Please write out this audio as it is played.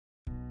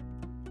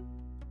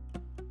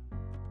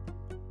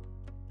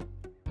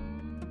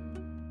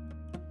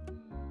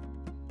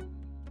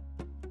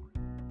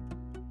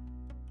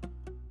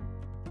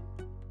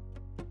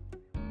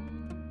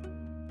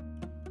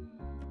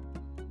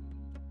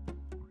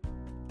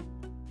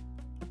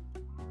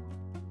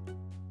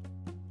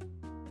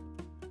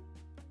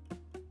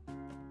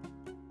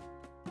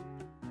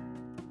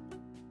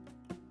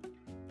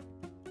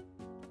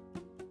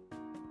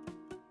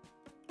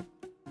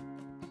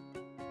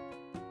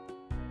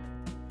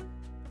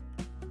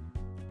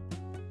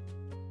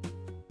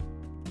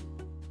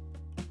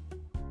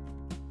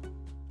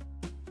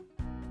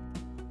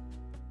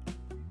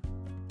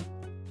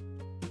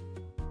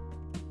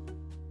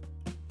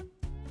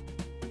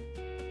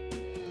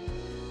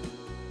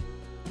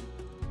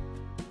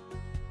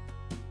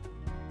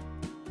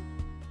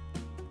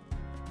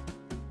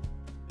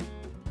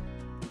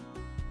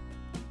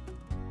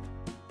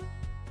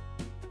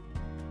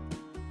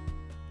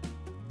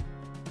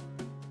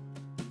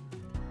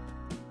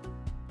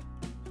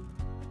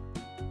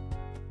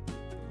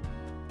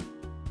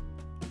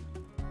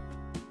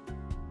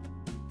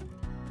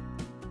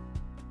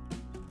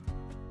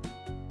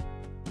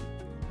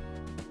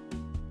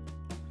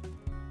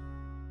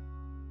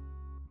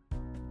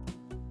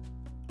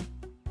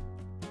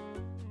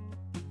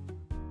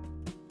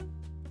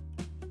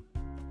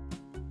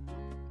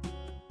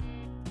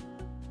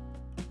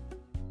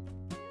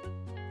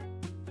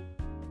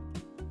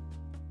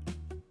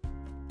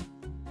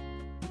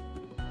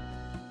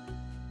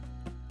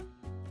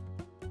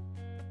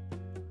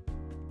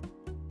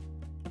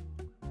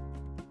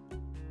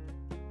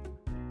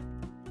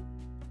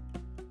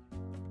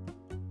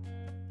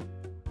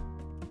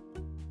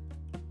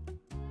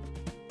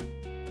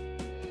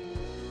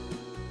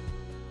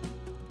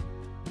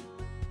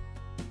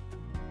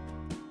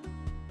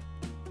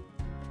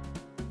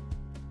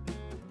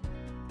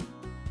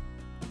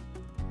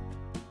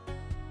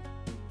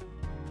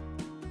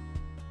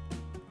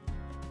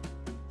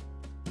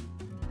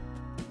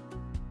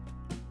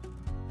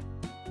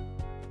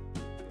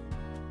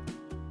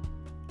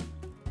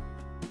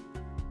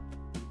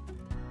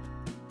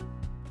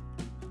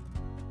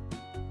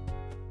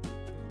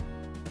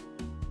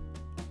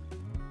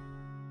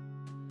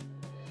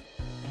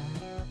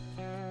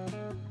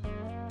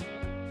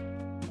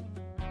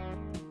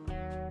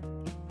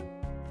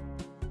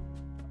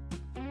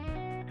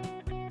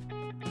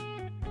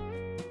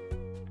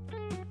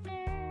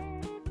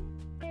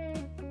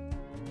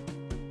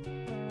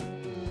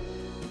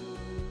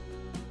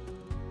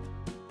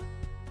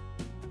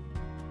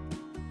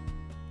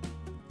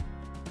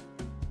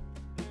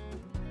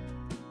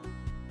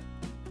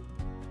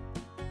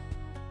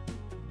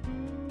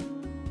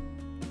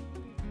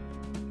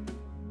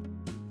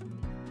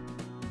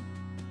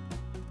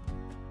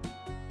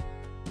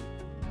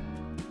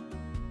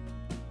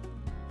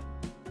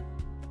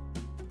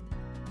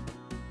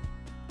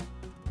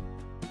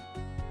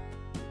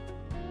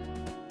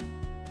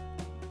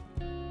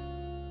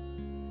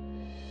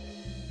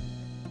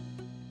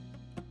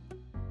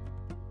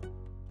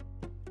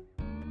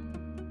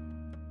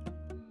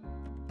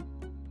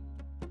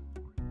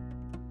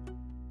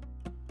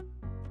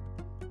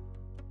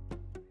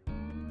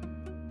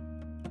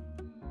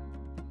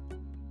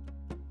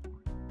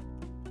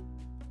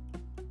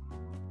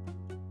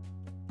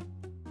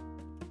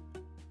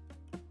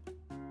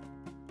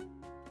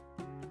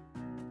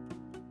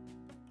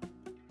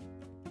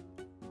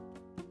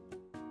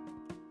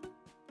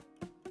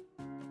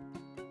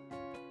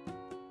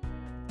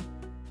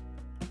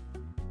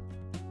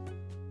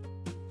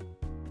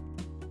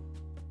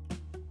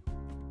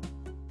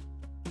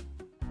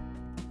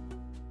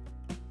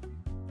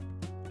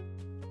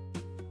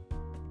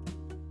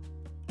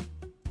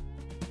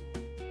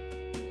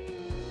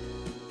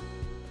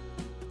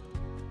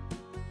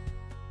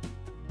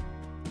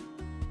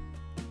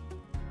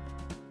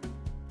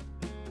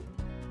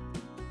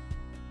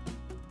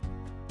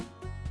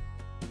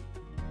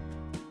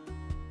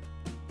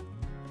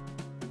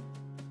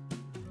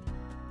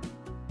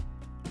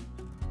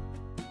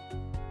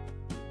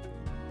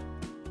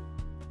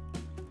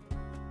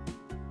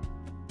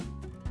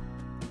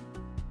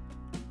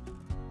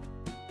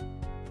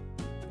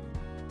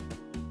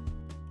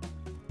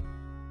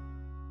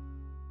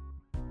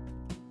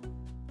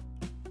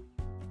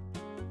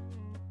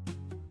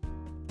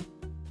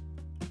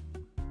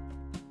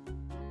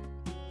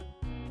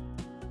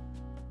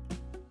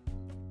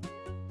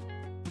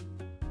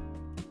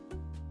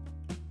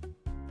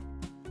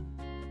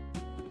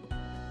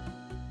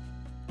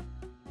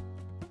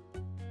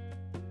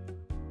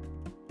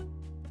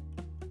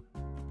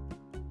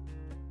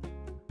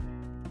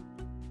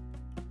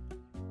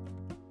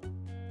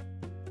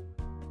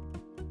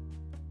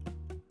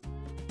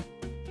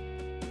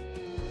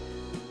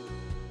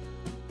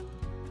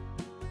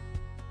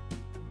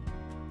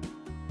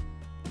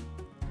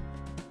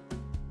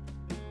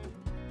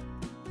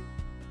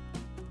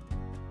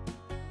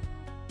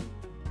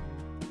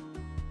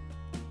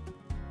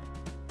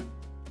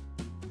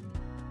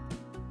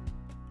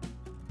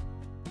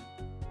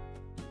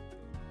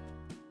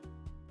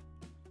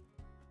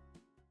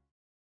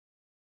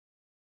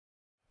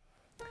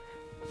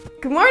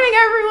Good morning,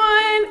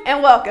 everyone,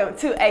 and welcome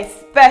to a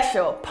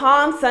special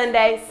Palm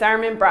Sunday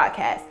sermon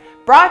broadcast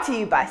brought to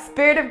you by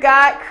Spirit of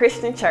God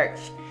Christian Church.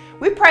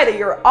 We pray that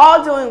you're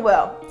all doing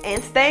well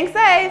and staying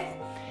safe.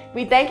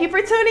 We thank you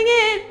for tuning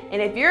in,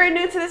 and if you're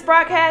new to this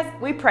broadcast,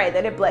 we pray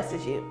that it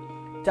blesses you.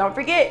 Don't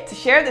forget to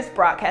share this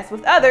broadcast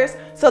with others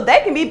so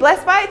they can be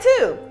blessed by it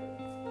too.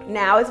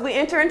 Now, as we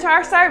enter into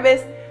our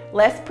service,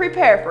 let's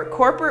prepare for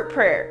corporate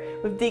prayer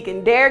with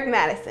Deacon Derek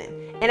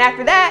Madison. And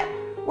after that,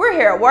 we'll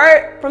hear a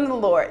word from the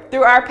Lord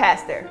through our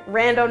Pastor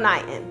Randall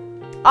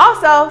Knighton.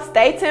 Also,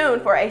 stay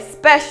tuned for a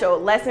special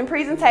lesson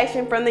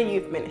presentation from the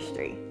youth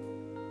ministry.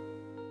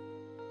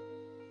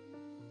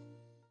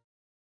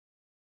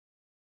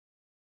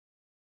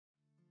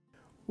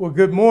 Well,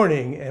 good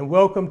morning and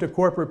welcome to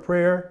corporate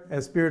prayer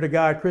at Spirit of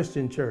God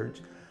Christian Church.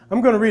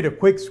 I'm going to read a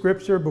quick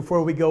scripture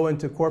before we go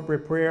into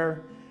corporate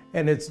prayer,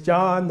 and it's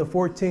John, the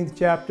 14th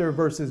chapter,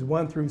 verses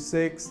 1 through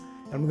 6.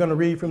 I'm going to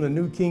read from the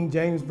New King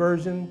James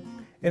Version.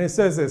 And it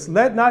says this: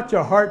 "Let not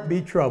your heart be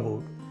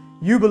troubled.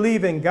 You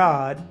believe in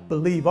God,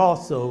 believe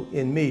also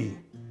in me.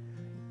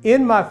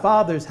 In my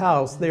Father's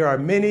house there are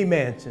many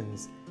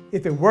mansions.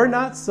 If it were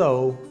not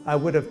so, I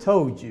would have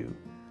told you.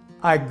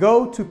 I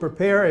go to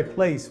prepare a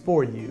place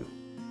for you.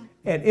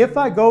 And if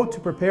I go to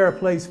prepare a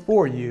place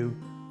for you,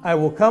 I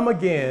will come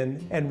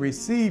again and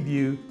receive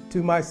you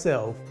to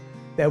myself,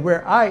 that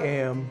where I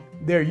am,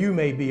 there you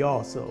may be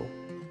also.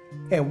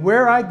 And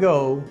where I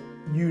go,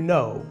 you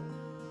know,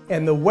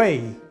 and the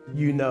way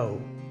you know."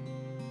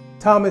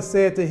 Thomas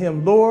said to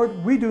him,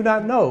 "Lord, we do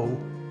not know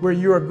where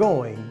you are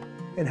going,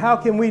 and how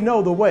can we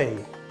know the way?"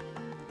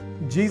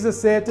 Jesus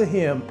said to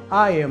him,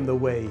 "I am the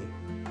way,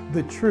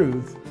 the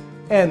truth,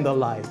 and the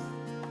life.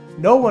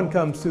 No one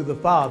comes to the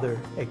Father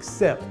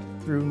except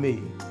through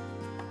me."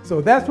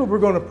 So that's what we're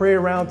going to pray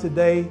around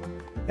today.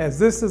 As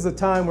this is a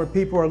time where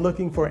people are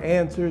looking for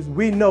answers,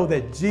 we know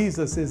that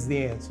Jesus is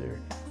the answer.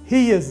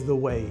 He is the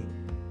way,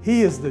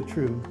 He is the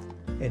truth,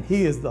 and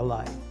He is the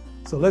life.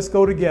 So let's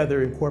go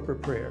together in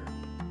corporate prayer.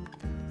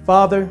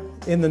 Father,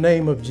 in the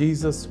name of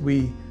Jesus,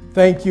 we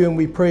thank you and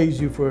we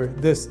praise you for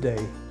this day.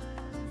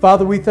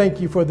 Father, we thank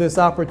you for this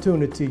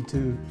opportunity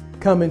to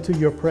come into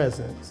your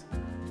presence.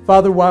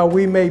 Father, while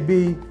we may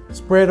be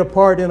spread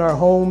apart in our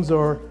homes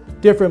or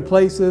different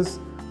places,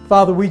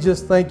 Father, we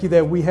just thank you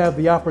that we have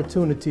the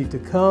opportunity to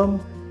come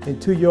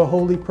into your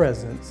holy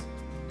presence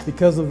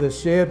because of the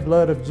shed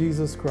blood of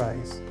Jesus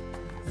Christ.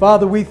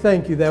 Father, we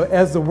thank you that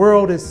as the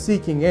world is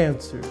seeking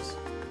answers,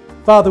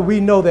 Father, we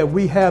know that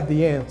we have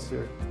the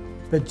answer,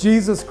 that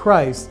Jesus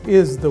Christ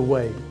is the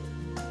way,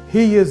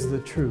 He is the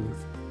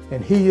truth,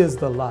 and He is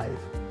the life.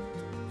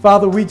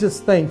 Father, we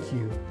just thank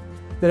you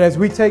that as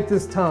we take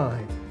this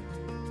time,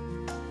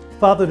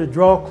 Father, to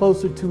draw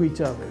closer to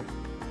each other,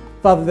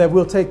 Father, that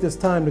we'll take this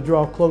time to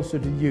draw closer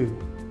to you.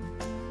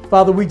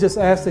 Father, we just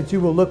ask that you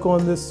will look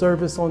on this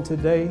service on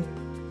today.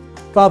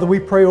 Father,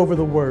 we pray over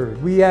the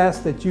word. We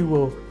ask that you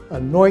will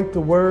anoint the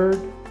word,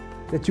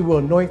 that you will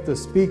anoint the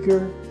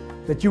speaker,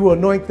 that you will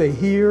anoint the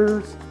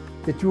hearers,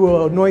 that you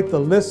will anoint the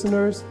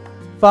listeners.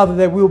 Father,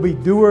 that we'll be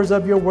doers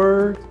of your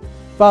word.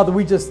 Father,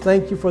 we just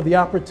thank you for the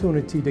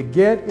opportunity to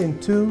get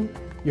into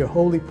your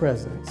holy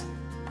presence.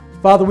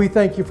 Father, we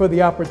thank you for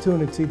the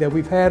opportunity that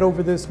we've had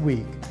over this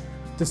week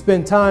to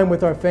spend time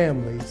with our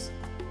families.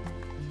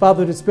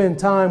 Father, to spend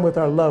time with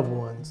our loved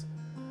ones.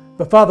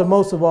 But Father,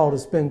 most of all, to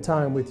spend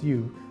time with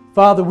you.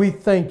 Father, we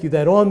thank you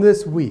that on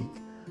this week,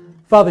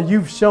 Father,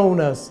 you've shown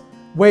us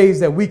ways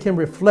that we can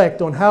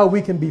reflect on how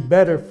we can be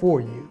better for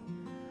you.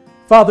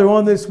 Father,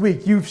 on this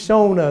week, you've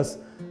shown us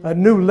a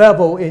new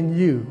level in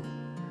you.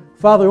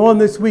 Father, on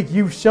this week,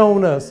 you've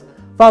shown us,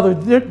 Father,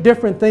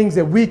 different things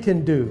that we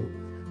can do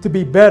to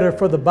be better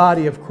for the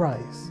body of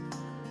Christ.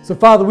 So,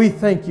 Father, we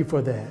thank you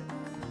for that.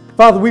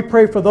 Father, we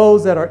pray for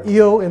those that are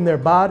ill in their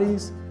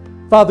bodies.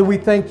 Father, we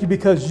thank you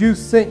because you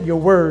sent your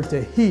word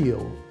to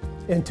heal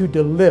and to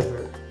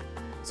deliver.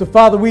 So,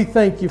 Father, we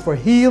thank you for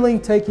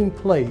healing taking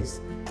place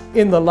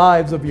in the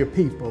lives of your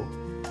people.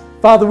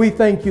 Father, we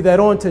thank you that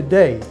on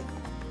today,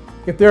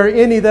 if there are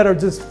any that are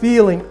just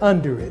feeling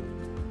under it,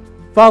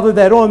 Father,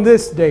 that on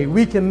this day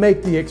we can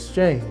make the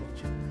exchange.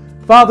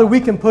 Father, we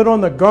can put on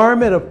the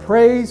garment of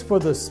praise for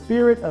the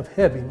spirit of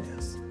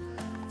heaviness.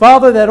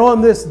 Father, that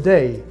on this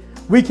day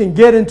we can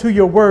get into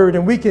your word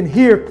and we can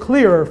hear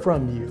clearer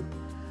from you.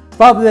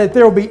 Father, that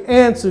there will be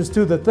answers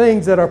to the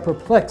things that are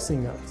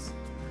perplexing us.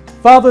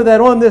 Father, that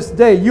on this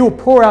day you'll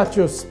pour out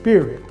your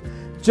spirit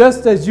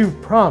just as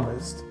you've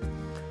promised.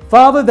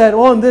 Father, that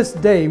on this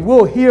day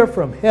we'll hear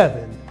from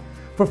heaven.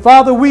 For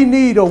Father, we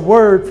need a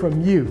word from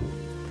you.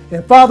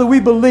 And Father, we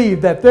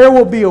believe that there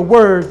will be a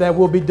word that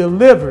will be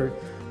delivered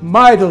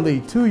mightily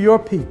to your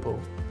people.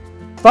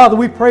 Father,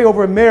 we pray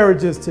over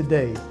marriages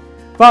today.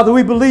 Father,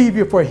 we believe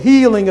you for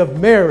healing of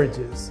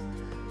marriages.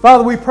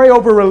 Father, we pray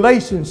over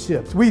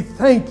relationships. We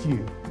thank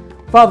you,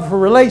 Father, for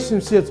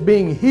relationships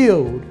being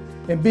healed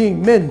and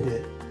being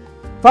mended.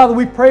 Father,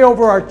 we pray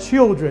over our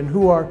children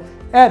who are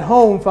at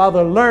home,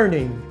 Father,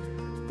 learning.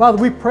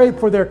 Father, we pray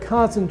for their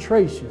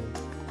concentration.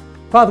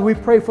 Father, we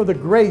pray for the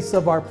grace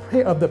of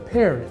the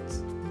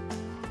parents.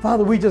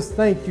 Father, we just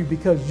thank you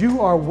because you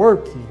are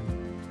working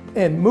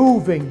and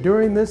moving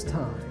during this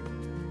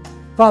time.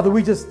 Father,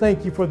 we just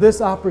thank you for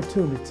this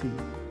opportunity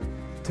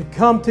to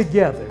come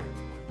together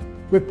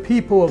with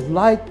people of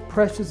like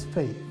precious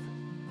faith.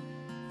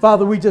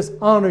 Father, we just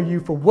honor you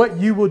for what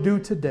you will do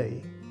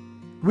today.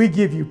 We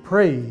give you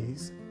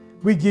praise,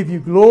 we give you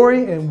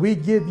glory, and we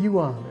give you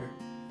honor.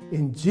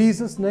 In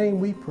Jesus' name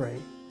we pray.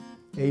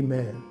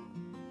 Amen.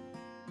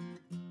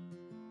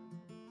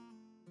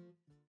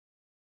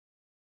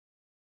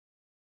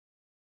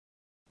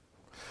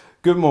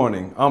 Good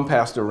morning. I'm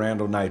Pastor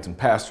Randall Knighton,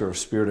 pastor of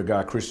Spirit of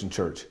God Christian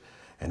Church,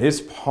 and it's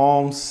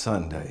Palm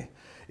Sunday.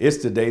 It's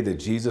the day that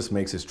Jesus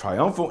makes his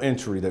triumphal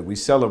entry, that we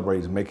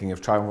celebrate making his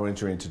triumphal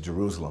entry into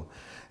Jerusalem.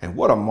 And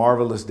what a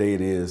marvelous day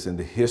it is in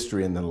the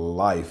history and the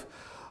life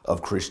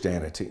of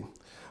Christianity.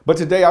 But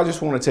today I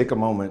just want to take a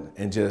moment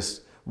and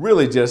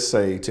really just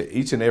say to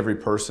each and every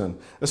person,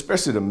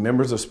 especially the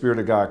members of Spirit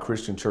of God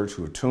Christian Church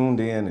who have tuned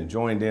in and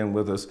joined in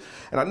with us.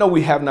 And I know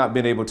we have not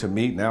been able to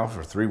meet now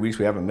for 3 weeks.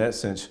 We haven't met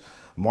since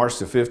March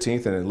the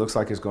 15th, and it looks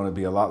like it's going to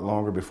be a lot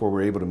longer before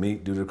we're able to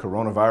meet due to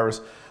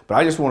coronavirus. But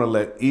I just want to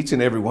let each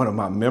and every one of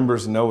my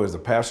members know, as the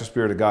pastor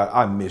Spirit of God,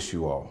 I miss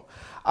you all.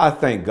 I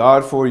thank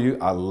God for you.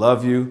 I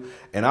love you.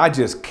 And I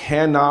just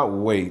cannot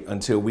wait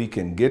until we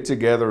can get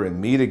together and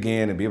meet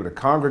again and be able to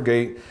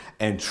congregate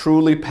and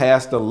truly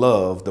pass the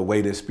love the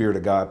way the Spirit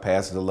of God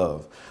passes the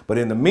love. But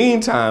in the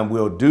meantime,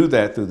 we'll do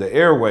that through the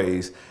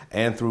airways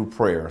and through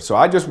prayer. So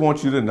I just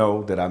want you to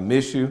know that I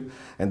miss you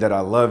and that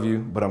I love you.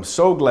 But I'm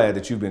so glad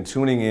that you've been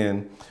tuning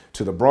in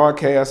to the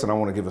broadcast, and I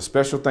want to give a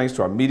special thanks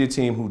to our media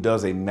team who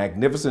does a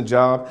magnificent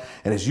job.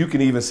 And as you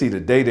can even see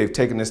today, they've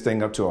taken this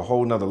thing up to a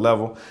whole nother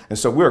level. And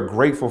so we're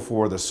grateful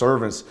for the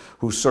servants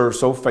who serve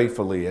so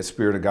faithfully at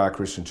Spirit of God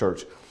Christian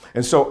Church.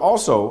 And so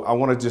also, I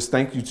want to just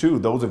thank you too,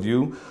 those of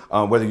you,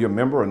 whether you're a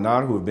member or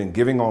not, who have been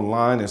giving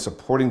online and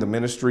supporting the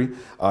ministry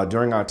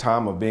during our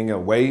time of being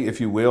away, if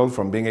you will,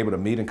 from being able to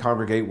meet and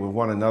congregate with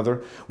one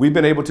another. We've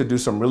been able to do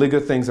some really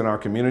good things in our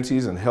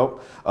communities and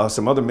help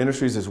some other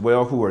ministries as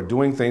well who are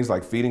doing things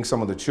like feeding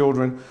some of the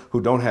children who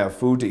don't have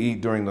food to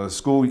eat during the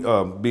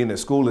school, being that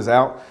school is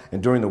out,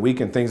 and during the week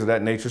and things of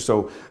that nature.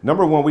 So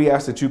number one, we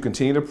ask that you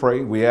continue to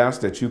pray. We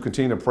ask that you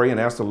continue to pray and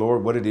ask the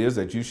Lord what it is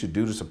that you should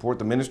do to support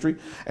the ministry.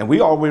 And we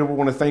always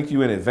want to thank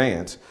you in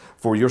advance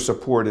for your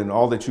support and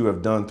all that you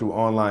have done through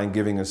online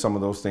giving and some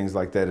of those things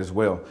like that as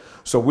well.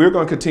 So we're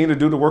going to continue to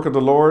do the work of the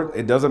Lord.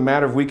 It doesn't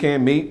matter if we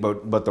can't meet,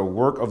 but the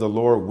work of the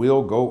Lord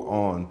will go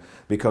on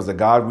because the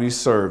God we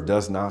serve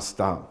does not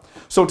stop.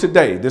 So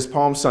today, this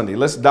Palm Sunday,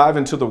 let's dive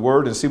into the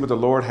Word and see what the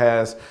Lord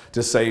has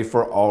to say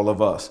for all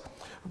of us.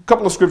 A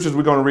couple of scriptures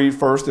we're going to read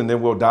first, and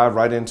then we'll dive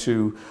right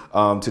into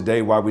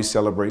today why we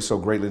celebrate so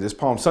greatly this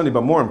Palm Sunday.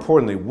 But more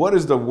importantly, what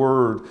is the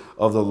word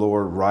of the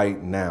Lord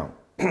right now?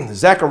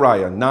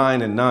 Zechariah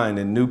 9:9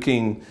 in New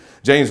King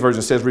James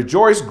Version says,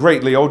 "Rejoice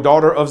greatly, O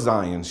daughter of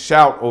Zion.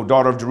 Shout, O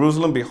daughter of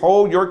Jerusalem.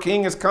 Behold, your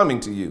king is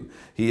coming to you.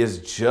 He is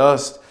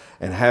just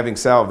and having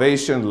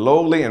salvation,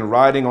 lowly and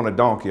riding on a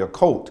donkey, a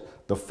colt,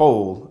 the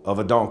foal of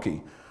a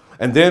donkey."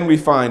 And then we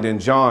find in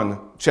John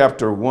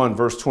chapter 1,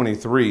 verse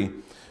 23,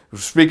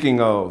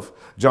 speaking of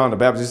John the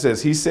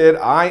Baptist, he said,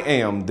 "I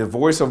am the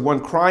voice of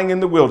one crying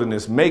in the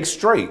wilderness, make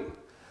straight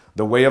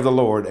the way of the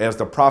Lord, as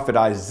the prophet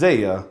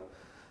Isaiah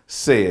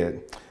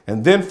said."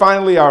 And then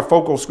finally, our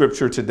focal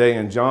scripture today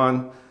in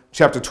John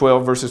chapter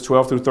 12, verses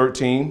 12 through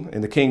 13,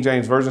 in the King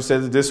James Version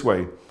says it this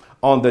way: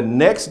 "On the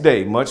next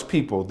day, much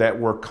people that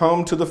were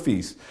come to the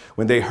feast,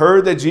 when they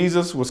heard that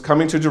Jesus was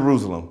coming to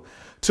Jerusalem,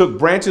 took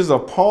branches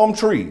of palm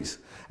trees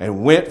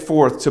and went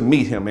forth to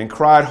meet him and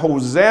cried,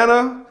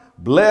 Hosanna,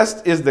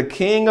 blessed is the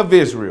King of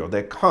Israel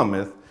that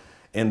cometh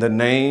in the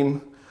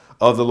name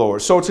of the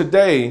Lord." So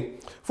today,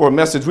 for a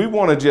message, we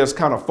want to just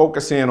kind of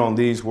focus in on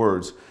these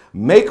words: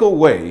 make a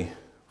way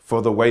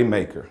for the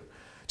Waymaker.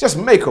 Just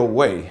make a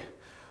way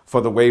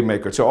for the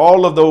Waymaker. To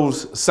all of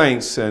those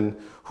saints and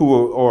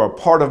who are a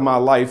part of my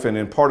life and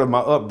in part of my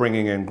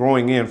upbringing and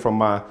growing in from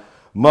my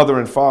mother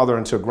and father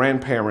and to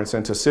grandparents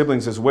and to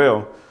siblings as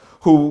well,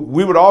 who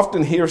we would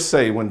often hear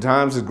say when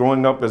times is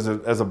growing up as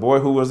a boy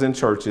who was in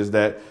church, is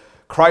that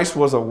Christ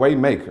was a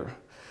Waymaker.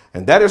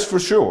 And that is for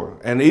sure.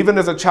 And even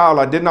as a child,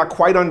 I did not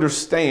quite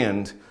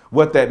understand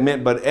what that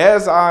meant. But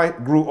as I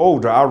grew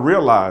older, I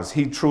realized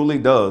he truly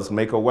does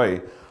make a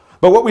way.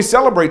 But what we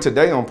celebrate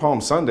today on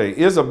Palm Sunday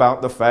is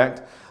about the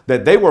fact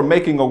that they were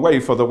making a way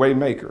for the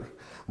Waymaker.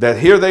 That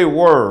here they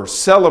were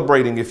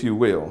celebrating, if you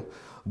will,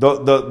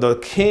 the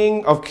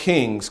King of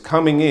Kings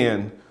coming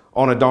in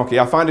on a donkey.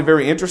 I find it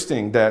very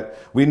interesting that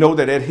we know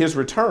that at his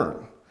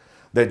return,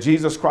 that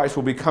Jesus Christ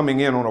will be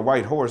coming in on a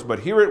white horse. But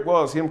here it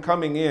was, him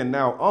coming in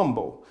now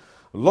humble,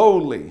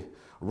 lowly,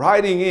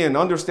 riding in,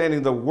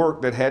 understanding the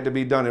work that had to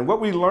be done. And what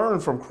we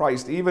learn from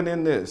Christ, even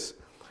in this,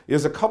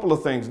 is a couple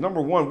of things.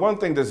 Number one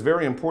thing that's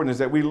very important is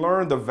that we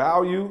learn the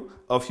value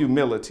of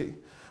humility.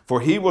 For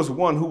he was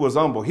one who was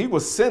humble. He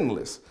was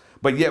sinless,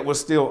 but yet was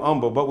still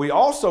humble. But we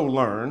also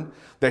learn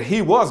that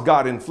he was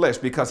God in flesh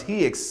because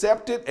he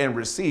accepted and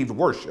received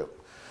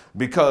worship.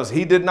 because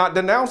he did not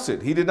denounce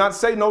it. He did not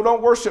say, no,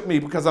 don't worship me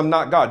because I'm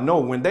not God. No,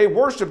 when they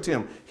worshiped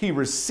him, he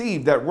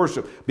received that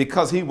worship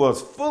because he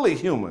was fully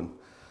human,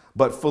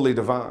 but fully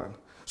divine.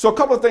 So a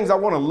couple of things I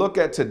want to look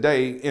at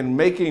today in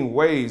making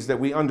ways that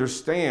we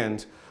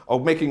understand, or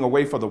making a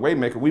way for the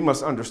Waymaker. We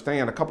must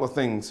understand a couple of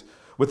things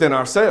within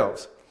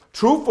ourselves.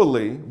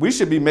 Truthfully, we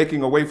should be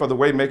making a way for the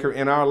Waymaker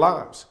in our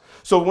lives.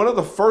 So one of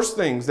the first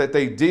things that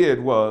they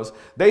did was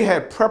they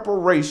had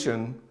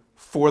preparation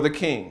for the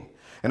king.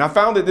 And I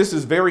found that this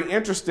is very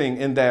interesting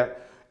in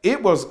that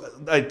it was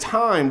a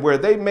time where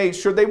they made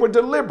sure they were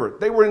deliberate.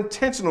 They were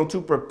intentional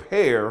to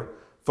prepare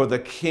for the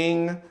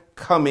king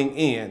coming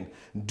in,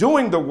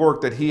 doing the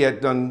work that he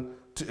had done,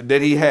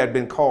 that he had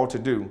been called to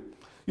do.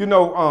 You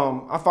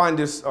know, I find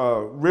this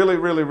really,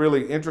 really,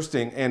 really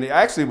interesting. And it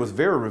actually was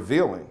very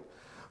revealing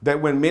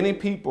that when many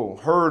people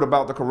heard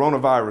about the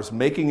coronavirus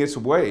making its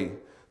way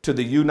to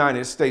the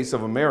United States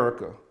of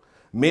America,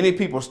 many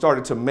people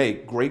started to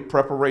make great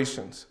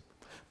preparations.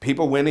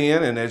 People went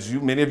in, and as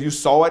many of you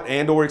saw it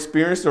and or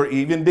experienced or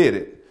even did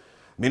it,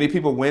 many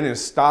people went and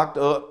stocked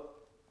up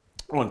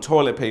on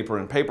toilet paper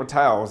and paper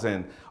towels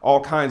and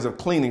all kinds of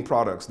cleaning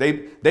products.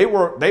 They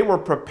were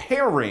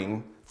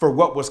preparing for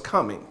what was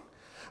coming.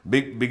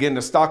 Begin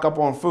to stock up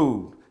on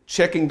food,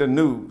 checking the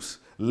news,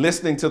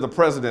 listening to the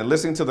president,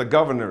 listening to the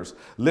governors,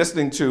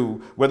 listening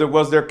to whether it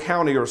was their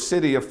county or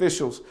city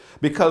officials,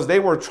 because they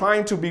were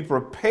trying to be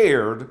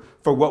prepared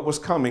for what was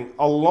coming,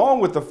 along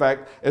with the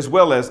fact as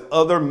well as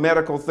other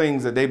medical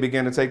things that they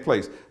began to take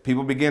place.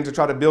 People began to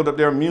try to build up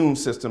their immune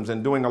systems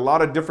and doing a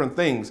lot of different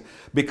things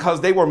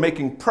because they were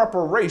making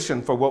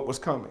preparation for what was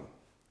coming.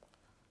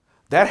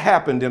 That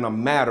happened in a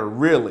matter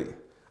really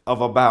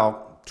of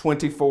about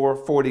 24,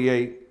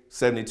 48,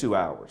 72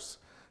 hours.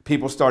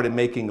 People started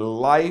making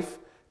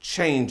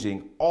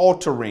life-changing,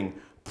 altering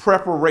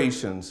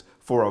preparations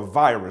for a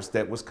virus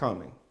that was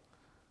coming.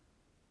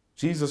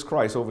 Jesus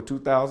Christ, over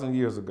 2,000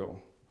 years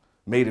ago,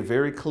 made it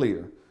very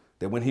clear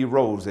that when he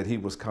rose, that he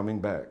was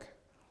coming back.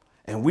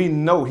 And we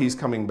know he's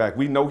coming back.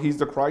 We know he's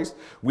the Christ.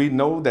 We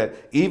know that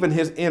even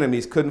his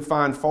enemies couldn't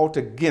find fault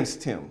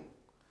against him.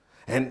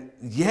 And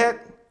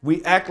yet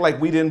we act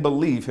like we didn't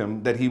believe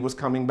him that he was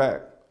coming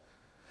back.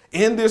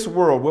 In this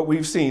world, what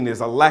we've seen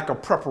is a lack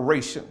of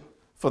preparation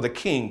for the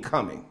king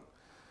coming.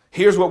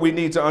 Here's what we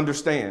need to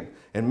understand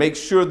and make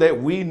sure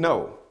that we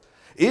know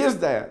is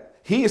that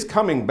he is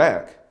coming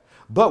back,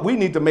 but we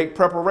need to make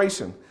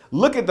preparation.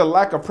 Look at the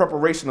lack of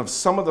preparation of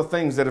some of the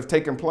things that have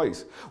taken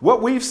place.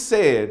 What we've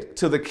said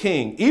to the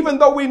king, even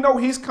though we know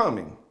he's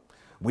coming,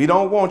 we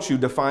don't want you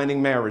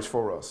defining marriage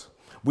for us.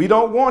 We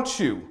don't want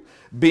you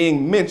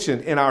being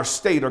mentioned in our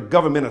state or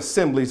government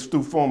assemblies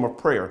through form of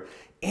prayer.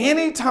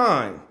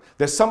 Anytime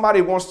that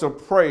somebody wants to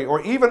pray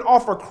or even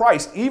offer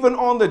Christ, even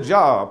on the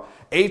job,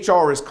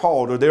 HR is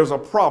called or there's a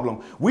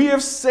problem. We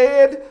have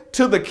said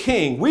to the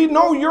king, we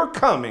know you're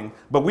coming,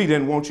 but we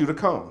didn't want you to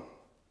come.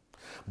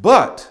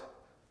 But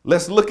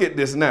let's look at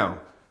this now.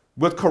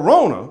 With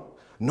Corona,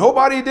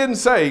 nobody didn't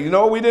say, you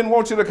know, we didn't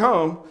want you to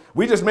come.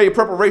 We just made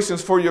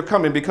preparations for your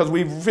coming because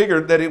we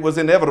figured that it was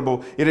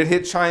inevitable. It had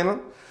hit China.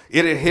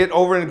 It had hit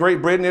over in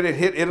Great Britain. It had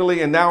hit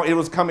Italy. And now it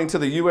was coming to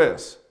the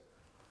U.S.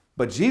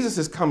 But Jesus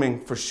is coming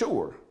for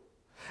sure.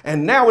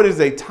 And now it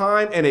is a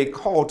time and a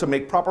call to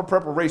make proper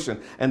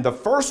preparation. And the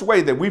first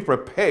way that we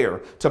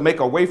prepare to make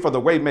a way for the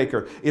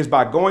Waymaker is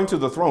by going to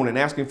the throne and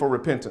asking for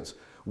repentance.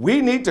 We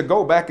need to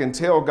go back and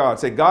tell God,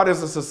 say, God,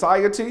 as a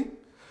society,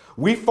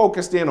 we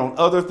focused in on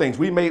other things.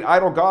 We made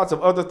idol gods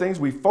of other things.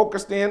 We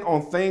focused in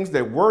on things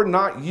that were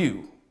not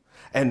you.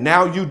 And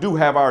now you do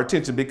have our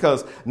attention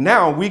because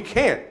now we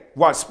can't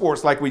watch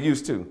sports like we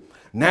used to.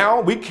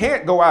 Now we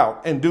can't go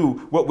out and do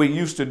what we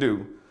used to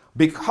do.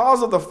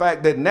 Because of the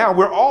fact that now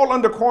we're all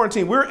under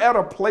quarantine, we're at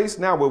a place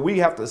now where we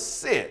have to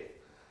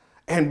sit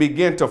and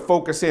begin to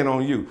focus in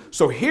on you.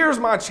 So here's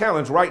my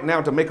challenge right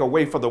now to make a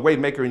way for the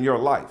Waymaker in your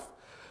life.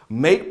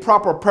 Make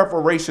proper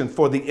preparation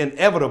for the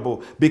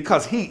inevitable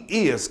because he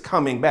is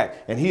coming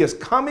back and he is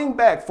coming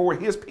back for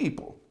his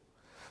people.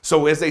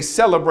 So as they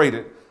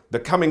celebrated the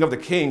coming of the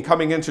king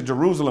coming into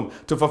Jerusalem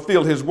to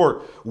fulfill his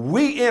work,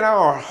 we in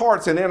our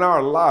hearts and in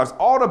our lives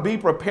ought to be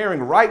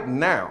preparing right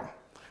now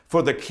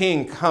for the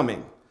king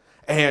coming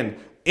and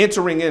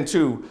entering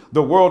into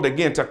the world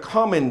again to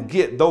come and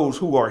get those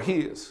who are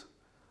his.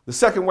 The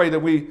second way that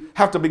we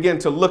have to begin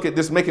to look at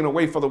this making a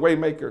way for the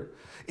Waymaker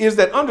is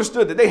that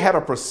understood that they had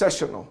a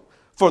processional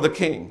for the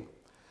king.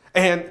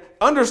 And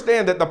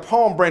understand that the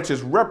palm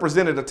branches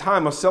represented a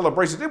time of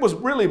celebration. It was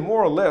really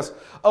more or less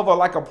of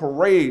like a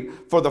parade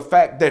for the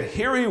fact that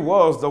here he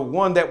was, the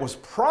one that was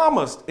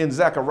promised in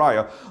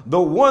Zechariah,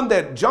 the one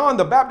that John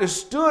the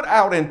Baptist stood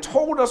out and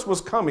told us was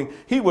coming.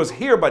 He was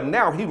here, but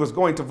now he was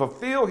going to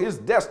fulfill his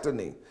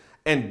destiny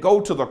and go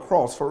to the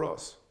cross for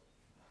us.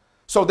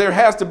 So there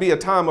has to be a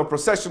time of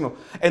processional,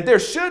 and there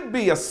should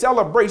be a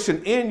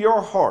celebration in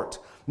your heart.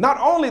 Not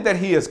only that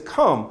he has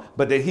come,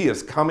 but that he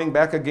is coming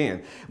back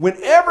again.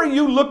 Whenever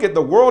you look at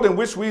the world in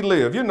which we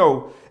live, you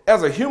know,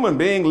 as a human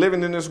being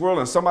living in this world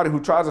and somebody who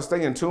tries to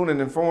stay in tune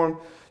and informed,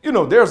 you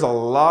know, there's a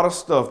lot of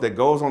stuff that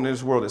goes on in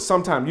this world that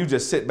sometimes you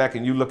just sit back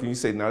and you look and you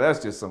say, now that's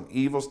just some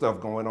evil stuff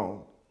going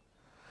on.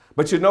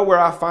 But you know where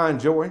I find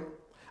joy?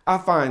 I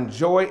find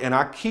joy, and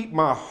I keep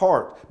my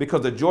heart,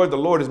 because the joy of the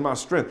Lord is my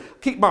strength.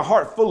 Keep my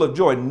heart full of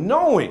joy,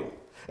 knowing,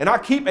 and I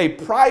keep a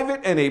private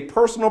and a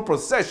personal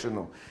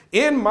processional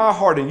in my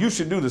heart, and you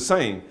should do the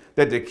same,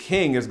 that the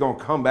King is going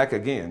to come back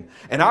again.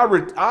 And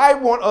I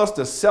want us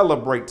to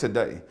celebrate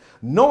today,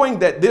 knowing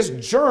that this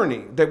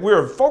journey that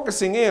we're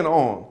focusing in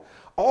on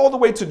all the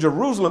way to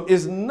Jerusalem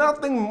is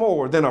nothing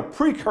more than a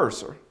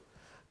precursor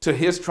to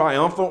his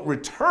triumphant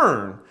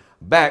return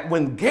back,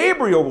 when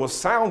Gabriel will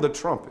sound the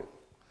trumpet.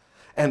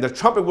 And the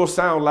trumpet will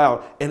sound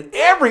loud, and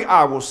every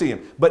eye will see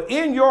him. But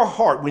in your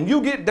heart, when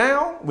you get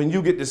down, when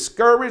you get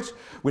discouraged,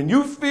 when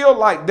you feel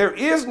like there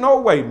is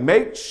no way,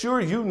 make sure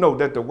you know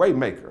that the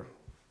Waymaker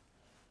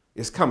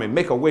is coming.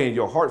 Make a way in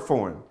your heart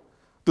for him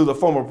through the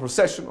form of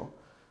processional.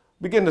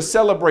 Begin to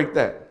celebrate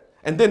that.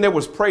 And then there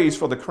was praise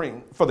for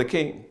the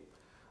king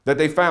that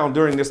they found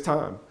during this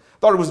time.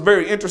 Thought it was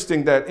very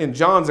interesting that in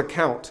John's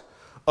account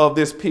of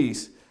this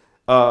piece,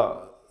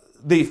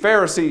 the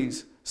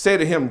Pharisees said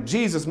to him,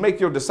 Jesus, make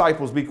your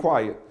disciples be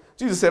quiet.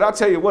 Jesus said, I'll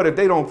tell you what, if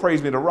they don't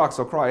praise me, the rocks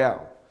will cry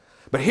out.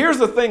 But here's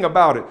the thing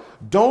about it.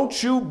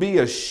 Don't you be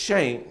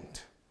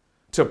ashamed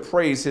to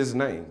praise his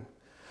name.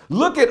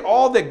 Look at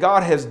all that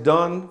God has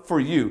done for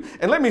you.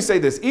 And let me say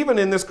this, even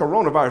in this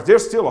coronavirus,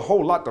 there's still a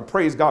whole lot to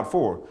praise God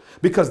for,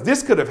 because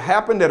this could have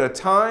happened at a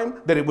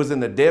time that it was in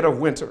the dead of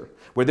winter,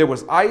 where there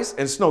was ice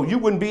and snow. You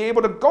wouldn't be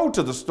able to go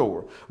to the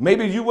store.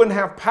 Maybe you wouldn't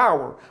have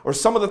power or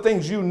some of the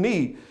things you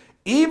need.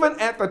 Even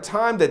at the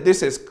time that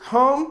this has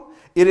come,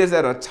 it is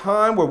at a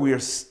time where we are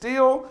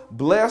still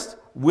blessed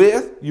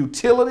with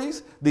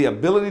utilities, the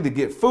ability to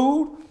get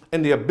food,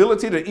 and the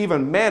ability to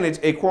even manage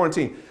a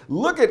quarantine.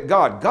 Look at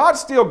God. God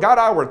still got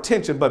our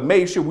attention, but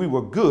made sure we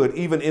were good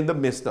even in the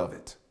midst of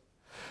it.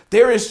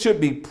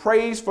 Should be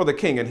praise for the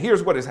King. And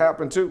here's what has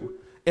happened too.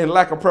 In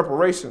lack of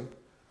preparation,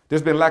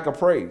 there's been lack of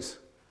praise.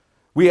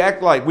 We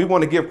act like we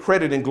want to give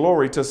credit and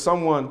glory to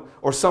someone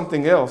or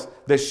something else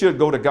that should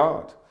go to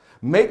God.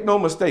 Make no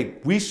mistake,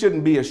 we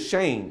shouldn't be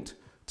ashamed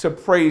to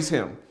praise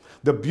him.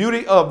 The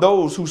beauty of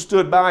those who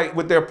stood by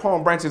with their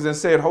palm branches and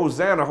said,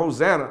 Hosanna,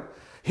 Hosanna.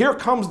 Here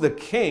comes the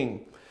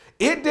King.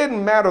 It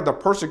didn't matter the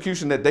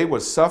persecution that they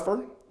would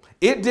suffer.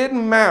 It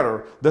didn't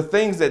matter the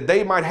things that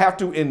they might have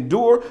to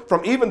endure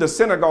from even the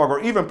synagogue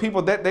or even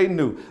people that they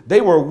knew.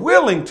 They were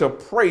willing to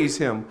praise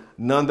him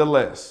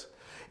nonetheless.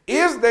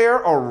 Is there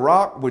a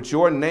rock with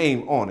your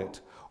name on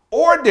it?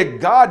 Or did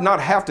God not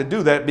have to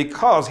do that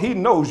because he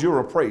knows you're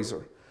a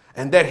praiser?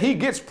 And that he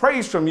gets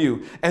praise from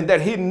you, and that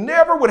he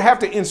never would have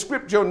to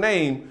inscript your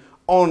name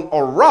on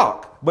a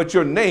rock, but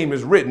your name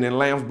is written in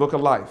Lamb's Book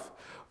of Life.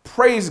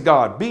 Praise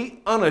God.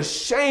 Be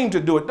unashamed to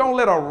do it. Don't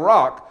let a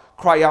rock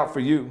cry out for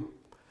you.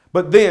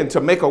 But then to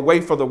make a way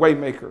for the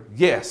Waymaker.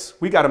 Yes,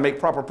 we got to make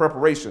proper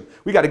preparation.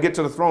 We got to get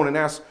to the throne and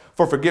ask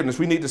for forgiveness.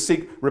 We need to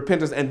seek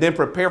repentance and then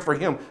prepare for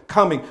him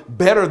coming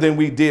better than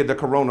we did the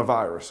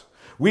coronavirus.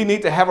 We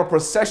need to have a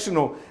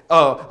processional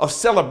of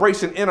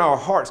celebration in our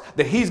hearts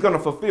that he's going to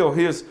fulfill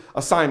his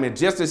assignment.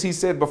 Just as he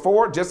said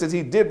before, just as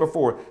he did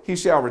before, he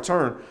shall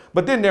return.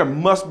 But then there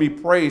must be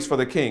praise for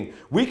the King.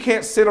 We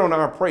can't sit on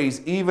our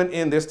praise even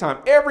in this time.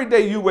 Every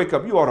day you wake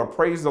up, you ought to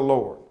praise the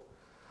Lord.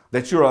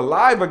 That you're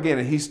alive again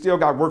and he's still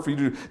got work for you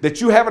to do. That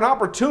you have an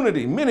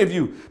opportunity. Many of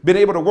you been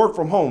able to work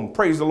from home.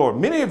 Praise the Lord.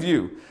 Many of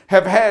you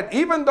have had,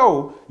 even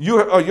though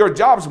your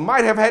jobs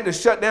might have had to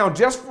shut down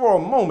just for a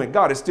moment,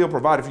 God has still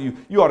provided for you.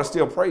 You ought to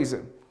still praise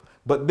him.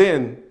 But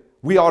then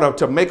we ought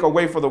to make a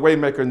way for the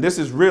Waymaker. And this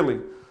is really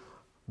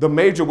the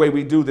major way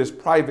we do this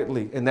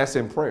privately, and that's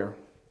in prayer.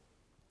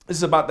 This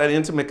is about that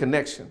intimate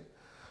connection.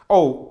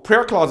 Oh,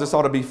 prayer closets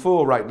ought to be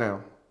full right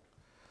now.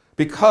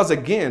 Because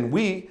again,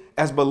 we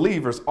as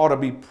believers ought to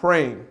be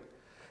praying,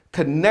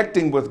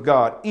 connecting with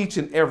God each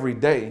and every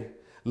day,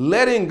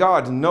 letting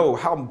God know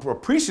how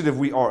appreciative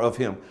we are of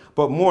him,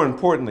 but more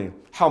importantly,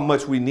 how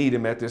much we need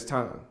him at this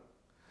time.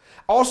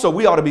 Also,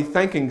 we ought to be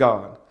thanking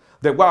God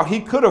that while he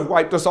could have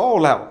wiped us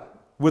all out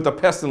with a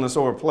pestilence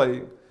or a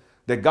plague,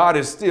 that God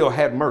has still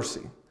had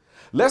mercy.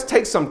 Let's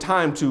take some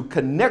time to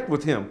connect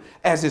with him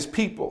as his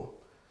people.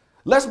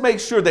 Let's make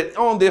sure that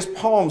on this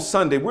Palm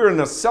Sunday, we're in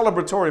a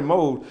celebratory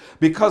mode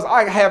because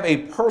I have a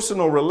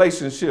personal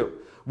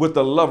relationship with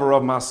the lover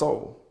of my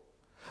soul.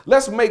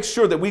 Let's make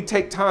sure that we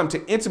take time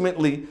to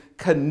intimately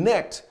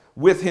connect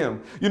with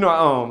him. You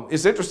know,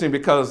 it's interesting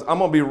because I'm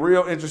going to be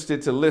real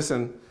interested to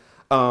listen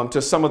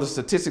to some of the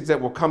statistics that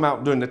will come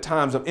out during the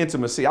times of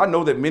intimacy. I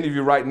know that many of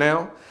you right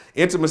now,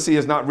 intimacy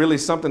is not really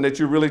something that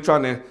you're really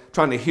trying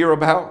to hear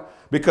about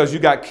because you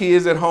got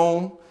kids at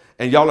home.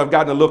 And y'all have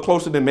gotten a little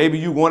closer than maybe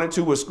you wanted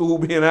to with school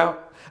being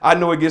out. I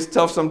know it gets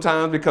tough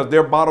sometimes because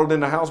they're bottled in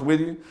the house with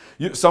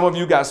you. Some of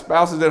you got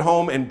spouses at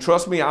home, and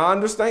trust me, I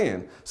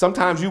understand.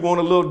 Sometimes you want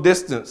a little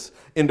distance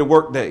in the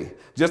workday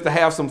just to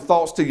have some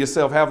thoughts to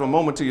yourself, have a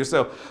moment to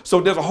yourself. So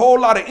there's a whole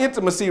lot of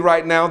intimacy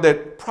right now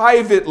that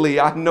privately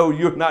I know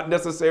you're not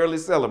necessarily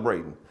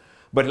celebrating.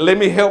 But let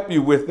me help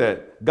you with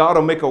that. God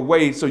will make a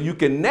way so you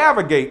can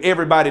navigate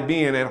everybody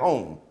being at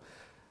home.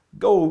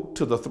 Go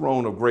to the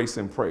throne of grace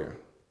in prayer.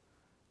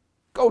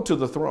 Go to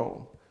the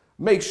throne.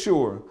 Make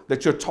sure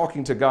that you're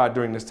talking to God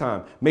during this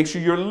time. Make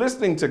sure you're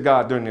listening to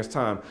God during this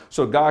time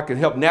so God can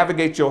help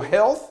navigate your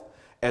health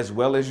as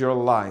well as your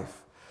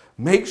life.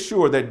 Make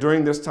sure that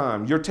during this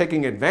time you're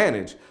taking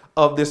advantage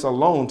of this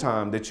alone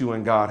time that you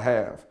and God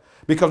have.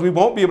 Because we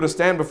won't be able to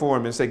stand before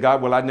him and say,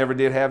 God, well, I never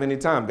did have any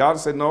time. God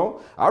said,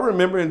 no, I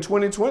remember in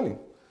 2020,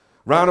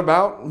 round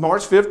about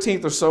March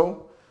 15th or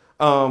so,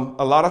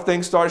 a lot of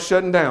things started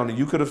shutting down and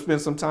you could have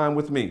spent some time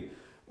with me.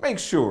 Make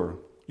sure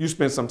you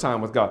spend some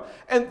time with God.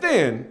 And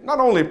then not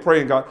only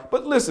praying God,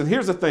 but listen,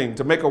 here's the thing,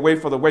 to make a way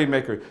for the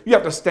Waymaker, you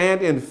have to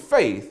stand in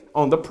faith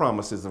on the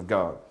promises of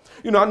God.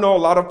 You know, I know a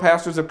lot of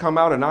pastors have come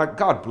out, and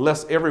God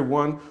bless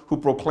everyone who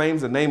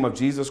proclaims the name of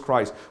Jesus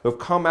Christ, who have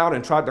come out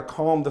and tried to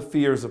calm the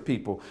fears of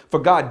people. For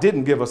God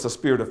didn't give us a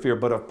spirit of fear,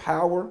 but of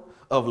power,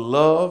 of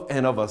love,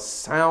 and of a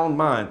sound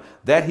mind.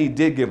 That he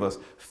did give us.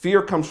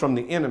 Fear comes from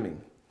the enemy,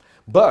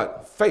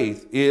 but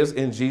faith is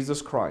in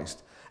Jesus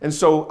Christ. And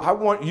so I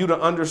want you to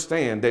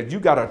understand that you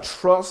got to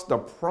trust the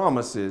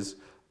promises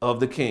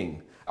of the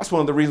King. That's one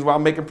of the reasons why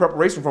I'm making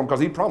preparation for him, because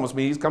he promised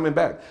me he's coming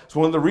back. It's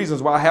one of the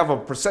reasons why I have a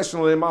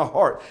processional in my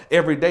heart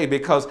every day,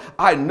 because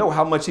I know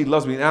how much he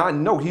loves me. And I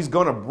know he's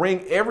going to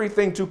bring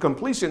everything to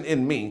completion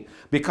in me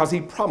because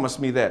he promised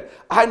me that.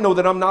 I know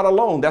that I'm not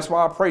alone. That's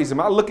why I praise him.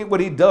 I look at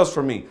what he does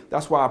for me.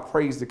 That's why I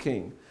praise the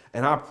King.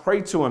 And I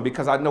pray to him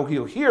because I know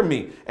he'll hear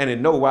me and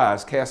in no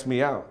wise cast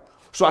me out.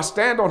 So I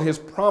stand on his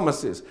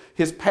promises,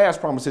 his past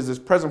promises, his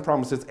present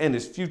promises, and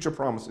his future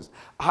promises.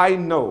 I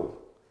know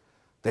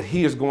that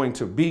he is going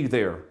to be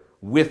there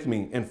with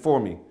me and for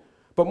me.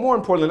 But more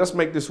importantly, let's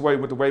make this way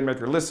with the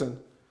Waymaker. Listen,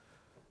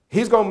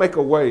 he's going to make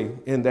a way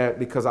in that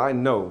because I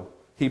know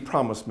he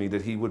promised me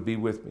that he would be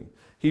with me.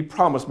 He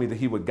promised me that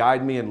he would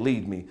guide me and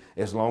lead me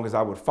as long as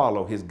I would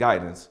follow his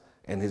guidance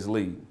and his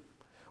lead.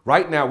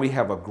 Right now, we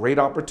have a great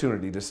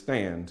opportunity to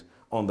stand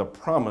on the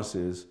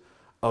promises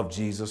of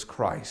Jesus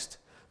Christ.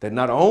 That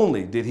not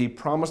only did he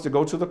promise to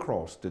go to the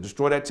cross, to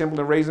destroy that temple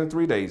and raise in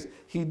 3 days,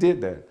 he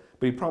did that.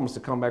 But he promised to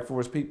come back for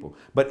his people.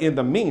 But in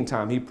the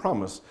meantime, he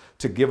promised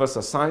to give us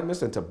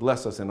assignments and to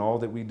bless us in all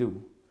that we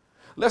do.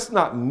 Let's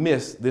not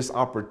miss this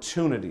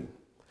opportunity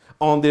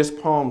on this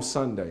Palm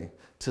Sunday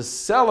to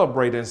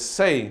celebrate and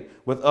say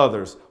with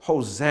others,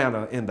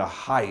 Hosanna in the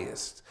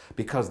highest,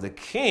 because the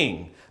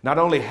King not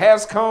only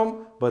has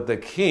come, but the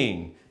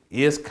King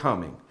is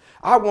coming.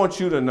 I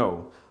want you to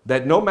know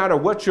that no matter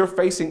what you're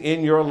facing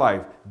in your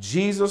life,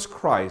 Jesus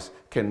Christ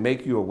can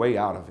make you a way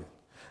out of it.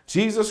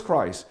 Jesus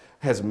Christ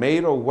has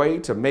made a way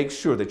to make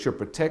sure that you're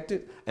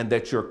protected and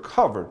that you're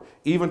covered,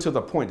 even to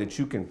the point that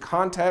you can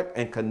contact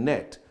and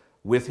connect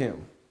with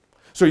him.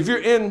 So if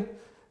you're in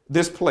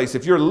this place,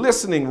 if you're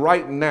listening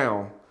right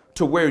now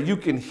to where you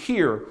can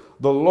hear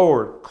the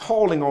Lord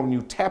calling on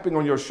you, tapping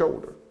on your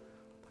shoulder,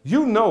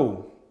 you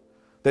know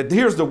that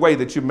here's the way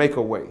that you make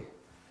a way,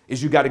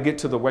 is you got to get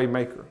to the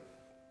Waymaker.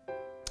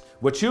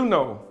 What you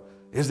know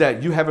is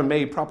that you haven't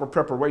made proper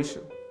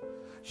preparation.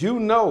 You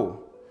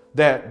know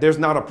that there's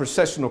not a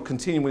processional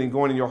continuing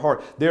going in your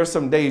heart. There are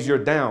some days you're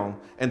down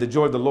and the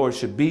joy of the Lord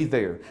should be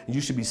there. And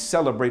you should be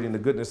celebrating the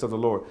goodness of the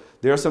Lord.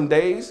 There are some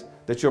days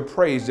that your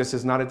praise just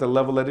is not at the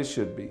level that it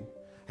should be.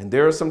 And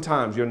there are some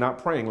times you're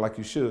not praying like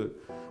you should.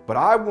 But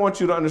I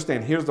want you to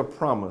understand, here's the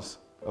promise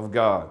of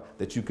God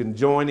that you can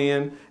join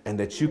in and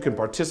that you can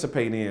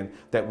participate in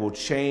that will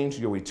change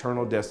your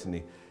eternal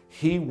destiny.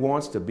 He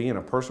wants to be in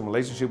a personal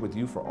relationship with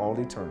you for all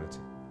eternity.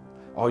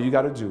 All you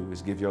got to do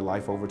is give your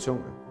life over to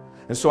him.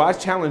 And so I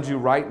challenge you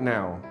right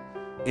now,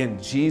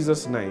 in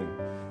Jesus' name,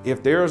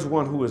 if there is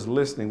one who is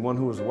listening, one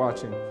who is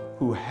watching,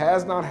 who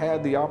has not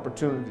had the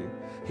opportunity,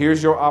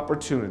 here's your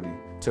opportunity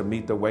to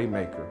meet the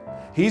Waymaker.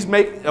 He's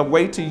making a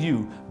way to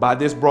you by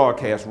this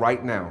broadcast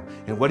right now.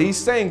 And what he's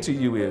saying to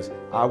you is,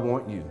 I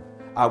want you.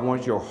 I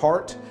want your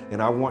heart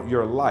and I want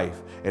your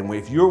life. And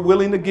if you're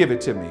willing to give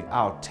it to me,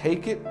 I'll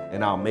take it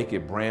and I'll make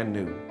it brand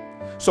new.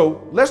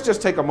 So let's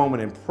just take a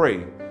moment and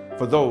pray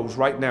for those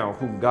right now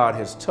whom God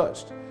has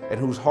touched and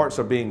whose hearts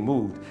are being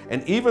moved.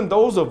 And even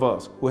those of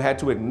us who had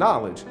to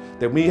acknowledge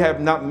that we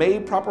have not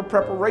made proper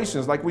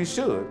preparations like we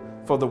should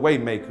for the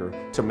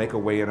Waymaker to make a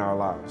way in our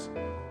lives.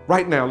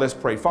 Right now, let's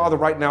pray. Father,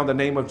 right now in the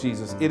name of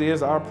Jesus, it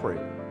is our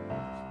prayer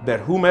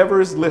that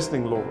whomever is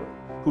listening, Lord,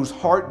 whose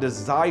heart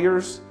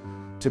desires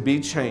to be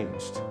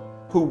changed,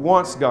 who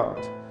wants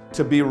God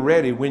to be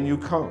ready when you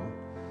come.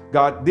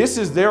 God, this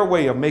is their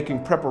way of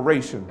making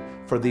preparation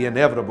for the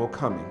inevitable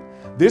coming.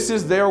 This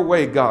is their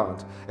way,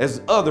 God,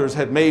 as others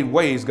had made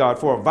ways, God,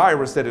 for a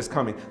virus that is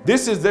coming.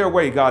 This is their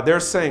way, God. They're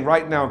saying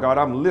right now, God,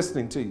 I'm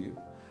listening to you.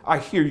 I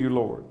hear you,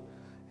 Lord.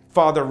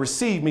 Father,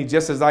 receive me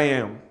just as I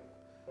am.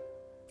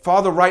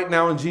 Father, right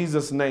now in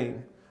Jesus'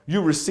 name,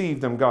 you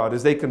receive them, God,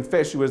 as they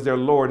confess you as their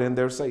Lord and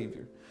their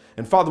Savior.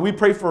 And Father, we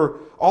pray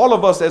for all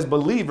of us as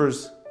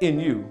believers in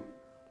you.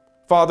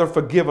 Father,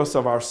 forgive us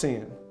of our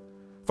sin.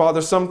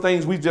 Father, some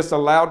things we've just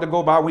allowed to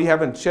go by. We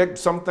haven't checked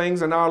some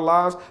things in our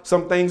lives,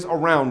 some things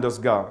around us,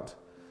 God,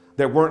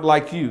 that weren't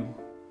like you.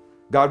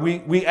 God,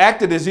 we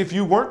acted as if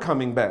you weren't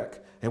coming back,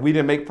 and we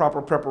didn't make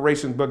proper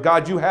preparations. But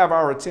God, you have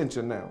our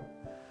attention now.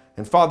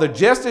 And Father,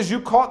 just as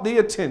you caught the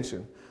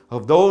attention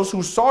of those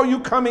who saw you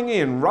coming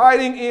in,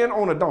 riding in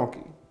on a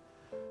donkey,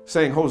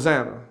 saying,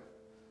 Hosanna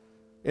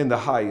in the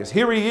highest.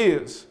 Here he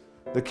is,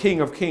 the King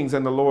of Kings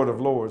and the Lord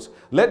of Lords.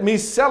 Let me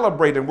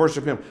celebrate and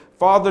worship him.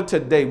 Father,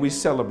 today we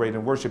celebrate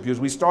and worship you as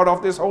we start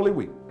off this holy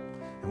week.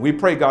 And we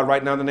pray, God,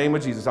 right now in the name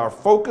of Jesus, our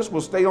focus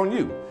will stay on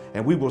you,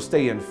 and we will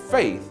stay in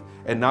faith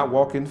and not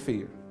walk in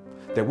fear.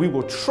 That we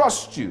will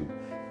trust you,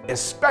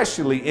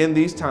 especially in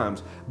these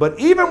times. But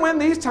even when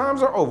these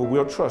times are over,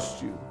 we'll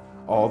trust you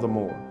all the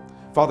more.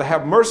 Father,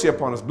 have mercy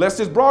upon us. Bless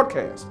this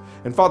broadcast.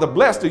 And Father,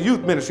 bless the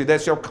youth ministry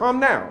that shall come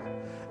now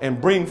and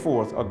bring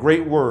forth a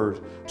great word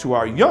to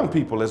our young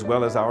people as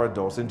well as our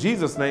adults. In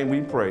Jesus' name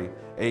we pray,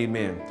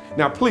 amen.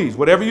 Now, please,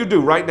 whatever you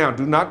do right now,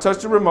 do not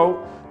touch the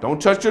remote.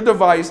 Don't touch your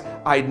device.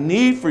 I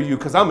need for you,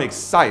 because I'm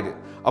excited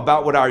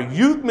about what our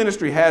youth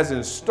ministry has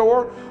in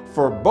store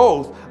for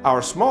both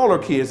our smaller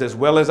kids as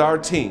well as our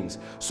teens.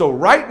 So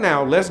right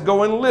now, let's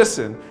go and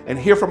listen and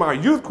hear from our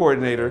youth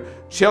coordinator,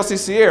 Chelsea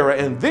Sierra,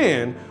 and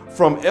then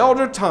from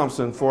Elder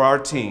Thompson for our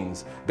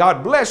teens.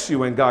 God bless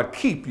you and God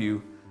keep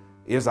you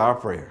is our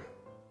prayer.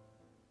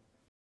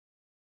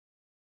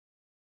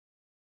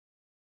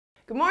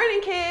 Good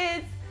morning,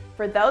 kids.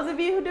 For those of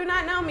you who do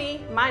not know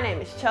me, my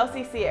name is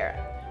Chelsea Sierra.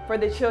 For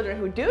the children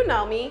who do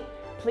know me,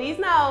 please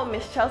know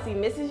Miss Chelsea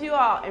misses you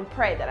all and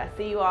pray that I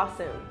see you all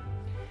soon.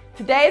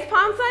 Today is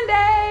Palm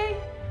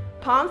Sunday.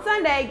 Palm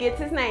Sunday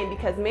gets its name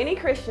because many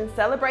Christians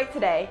celebrate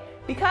today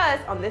because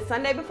on this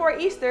Sunday before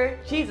Easter,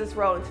 Jesus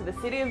rode into the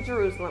city of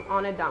Jerusalem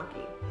on a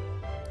donkey.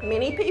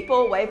 Many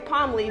people wave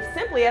palm leaves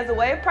simply as a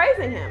way of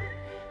praising him.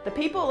 The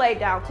people laid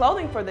down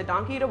clothing for the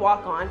donkey to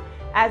walk on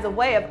as a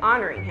way of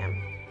honoring him.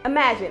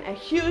 Imagine a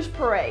huge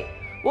parade.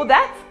 Well,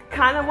 that's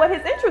kind of what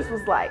his entrance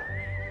was like.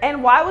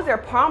 And why was there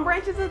palm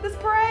branches at this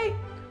parade?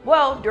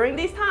 Well, during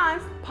these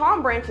times,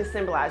 palm branches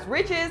symbolize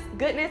riches,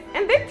 goodness,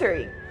 and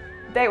victory.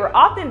 They were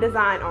often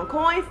designed on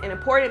coins in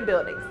important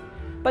buildings.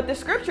 But the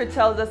scripture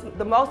tells us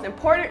the most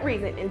important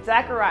reason in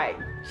Zechariah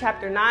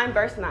chapter 9,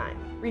 verse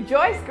 9.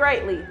 Rejoice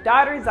greatly,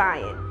 daughter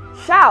Zion.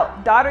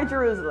 Shout, daughter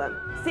Jerusalem.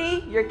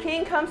 See, your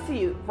king comes to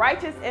you,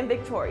 righteous and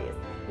victorious,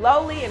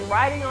 lowly and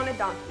riding on a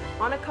donkey,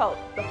 on a colt,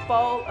 the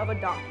foal of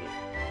a donkey.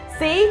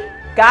 See,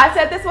 God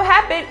said this will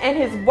happen, and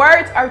his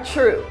words are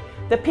true.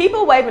 The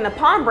people waving the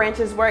palm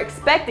branches were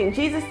expecting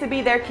Jesus to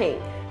be their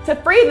king, to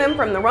free them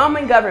from the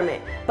Roman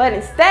government. But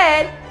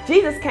instead,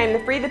 Jesus came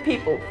to free the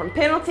people from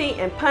penalty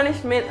and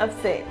punishment of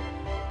sin.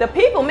 The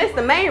people missed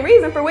the main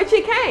reason for which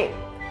he came.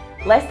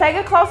 Let's take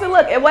a closer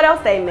look at what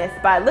else they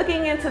missed by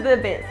looking into the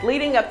events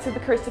leading up to the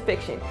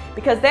crucifixion,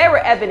 because they were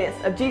evidence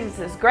of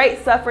Jesus'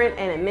 great suffering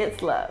and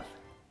immense love.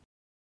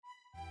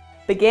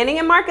 Beginning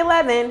in Mark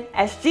 11,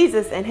 as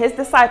Jesus and his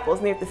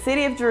disciples neared the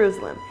city of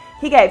Jerusalem,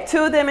 he gave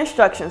two of them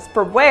instructions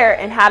for where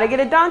and how to get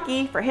a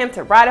donkey for him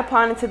to ride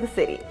upon into the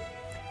city.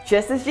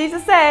 Just as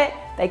Jesus said,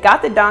 they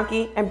got the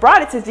donkey and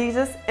brought it to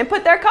Jesus and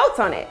put their coats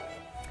on it.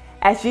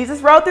 As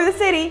Jesus rode through the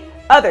city,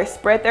 others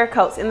spread their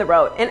coats in the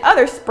road and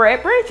others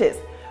spread branches,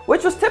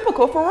 which was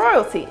typical for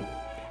royalty.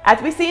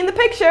 As we see in the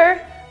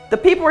picture, the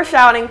people were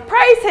shouting,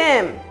 "Praise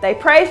him!" They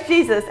praised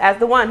Jesus as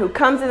the one who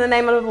comes in the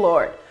name of the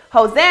Lord.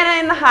 Hosanna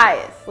in the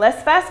highest.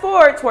 Let's fast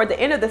forward toward the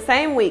end of the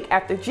same week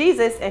after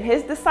Jesus and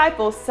his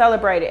disciples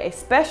celebrated a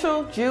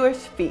special Jewish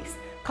feast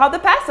called the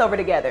Passover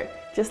together,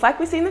 just like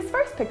we see in this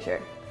first picture.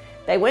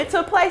 They went to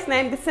a place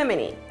named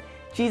Gethsemane.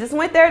 Jesus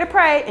went there to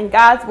pray and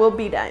God's will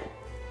be done,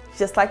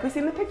 just like we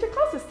see in the picture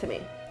closest to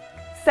me.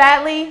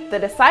 Sadly, the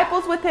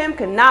disciples with him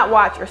could not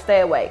watch or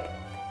stay awake.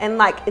 And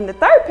like in the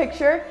third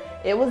picture,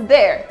 it was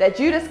there that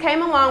Judas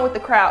came along with the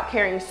crowd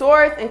carrying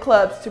swords and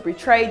clubs to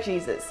betray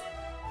Jesus.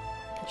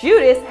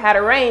 Judas had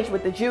arranged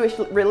with the Jewish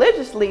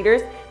religious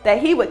leaders that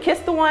he would kiss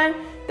the one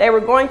they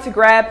were going to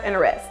grab and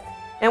arrest.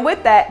 And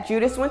with that,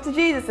 Judas went to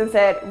Jesus and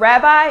said,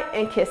 "Rabbi,"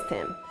 and kissed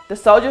him. The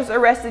soldiers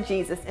arrested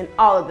Jesus and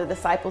all of the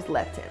disciples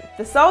left him.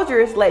 The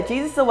soldiers led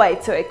Jesus away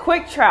to a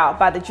quick trial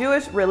by the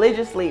Jewish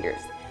religious leaders.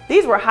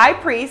 These were high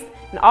priests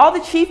and all the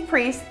chief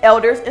priests,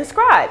 elders, and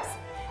scribes.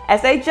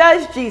 As they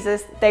judged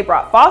Jesus, they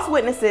brought false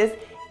witnesses.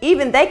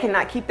 Even they could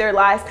not keep their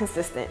lies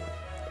consistent.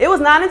 It was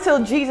not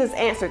until Jesus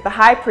answered the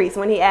high priest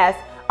when he asked,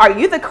 "Are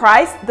you the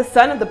Christ, the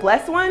Son of the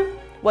Blessed One?"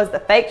 was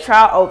the fake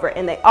trial over,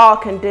 and they all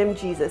condemned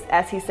Jesus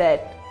as he said,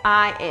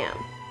 "I am."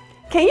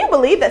 Can you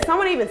believe that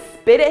someone even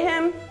spit at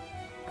him?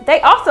 They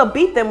also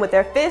beat them with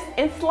their fists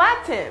and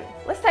slapped him.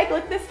 Let's take a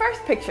look at this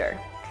first picture.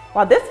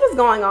 While this was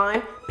going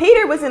on,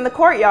 Peter was in the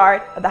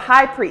courtyard of the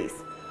high priest.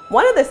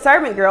 One of the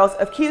servant girls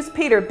accused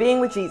Peter of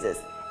being with Jesus,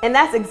 and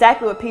that's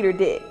exactly what Peter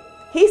did.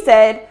 He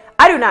said,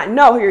 "I do not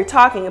know who you're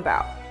talking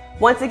about."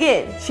 Once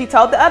again, she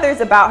told the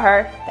others about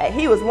her that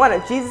he was one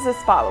of Jesus'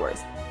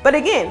 followers. But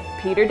again,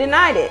 Peter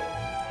denied it.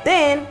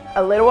 Then,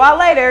 a little while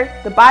later,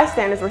 the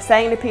bystanders were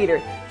saying to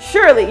Peter,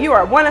 "Surely you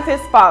are one of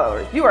his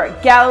followers. You are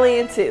a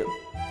Galilean too."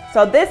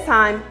 So this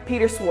time,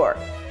 Peter swore,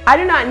 "I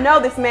do not know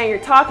this man you're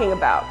talking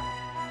about."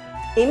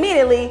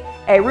 Immediately,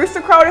 a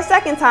rooster crowed a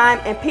second time,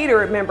 and Peter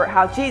remembered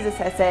how Jesus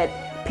had said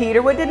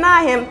Peter would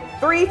deny him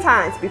 3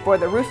 times before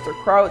the rooster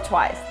crowed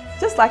twice,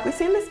 just like we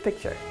see in this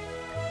picture.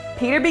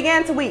 Peter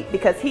began to weep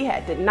because he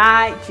had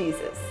denied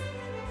Jesus.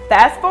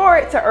 Fast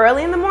forward to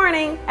early in the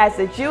morning as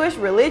the Jewish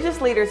religious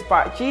leaders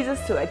brought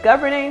Jesus to a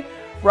governing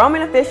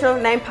Roman official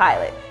named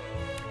Pilate.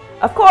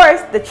 Of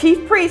course, the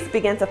chief priests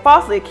began to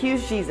falsely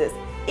accuse Jesus,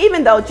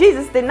 even though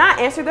Jesus did not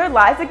answer their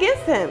lies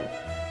against him.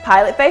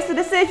 Pilate faced a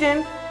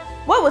decision.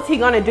 What was he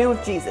going to do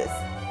with Jesus?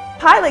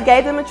 Pilate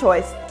gave them a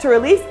choice to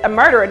release a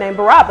murderer named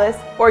Barabbas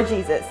or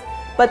Jesus,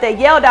 but they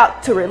yelled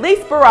out to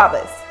release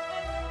Barabbas.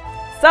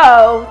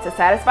 So, to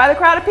satisfy the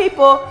crowd of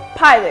people,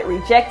 Pilate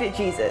rejected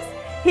Jesus.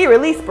 He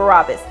released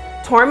Barabbas,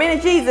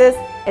 tormented Jesus,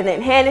 and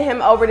then handed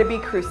him over to be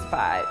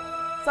crucified.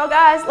 So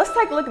guys, let's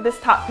take a look at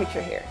this top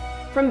picture here.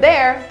 From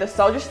there, the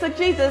soldiers took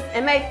Jesus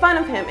and made fun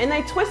of him, and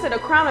they twisted a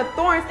crown of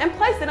thorns and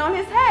placed it on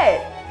his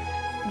head.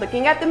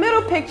 Looking at the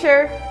middle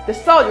picture, the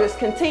soldiers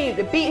continued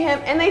to beat him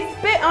and they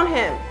spit on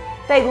him.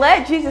 They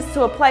led Jesus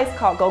to a place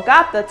called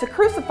Golgotha to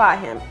crucify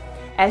him.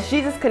 As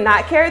Jesus could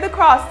not carry the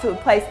cross to a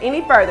place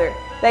any further,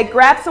 they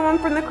grabbed someone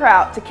from the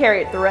crowd to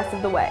carry it the rest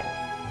of the way.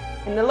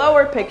 In the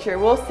lower picture,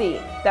 we'll see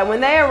that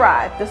when they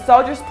arrived, the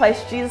soldiers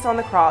placed Jesus on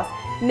the cross,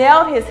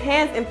 nailed his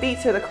hands and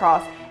feet to the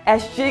cross,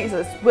 as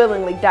Jesus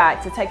willingly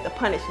died to take the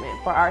punishment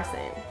for our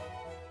sin.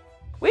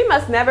 We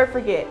must never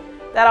forget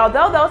that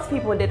although those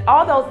people did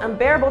all those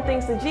unbearable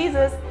things to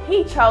Jesus,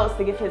 he chose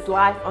to give his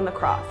life on the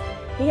cross.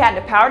 He had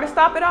the power to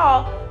stop it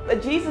all,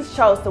 but Jesus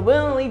chose to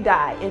willingly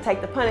die and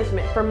take the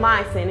punishment for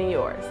my sin and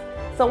yours.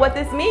 So what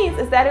this means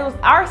is that it was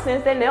our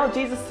sins that nailed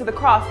Jesus to the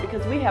cross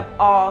because we have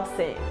all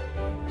sinned.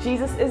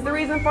 Jesus is the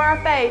reason for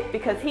our faith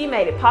because he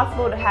made it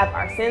possible to have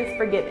our sins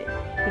forgiven.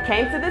 He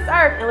came to this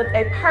earth and lived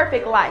a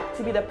perfect life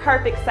to be the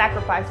perfect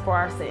sacrifice for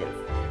our sins.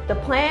 The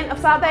plan of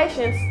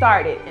salvation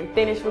started and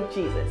finished with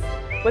Jesus.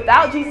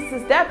 Without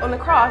Jesus' death on the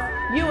cross,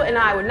 you and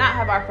I would not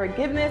have our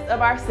forgiveness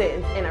of our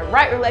sins and a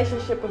right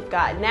relationship with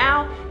God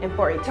now and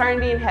for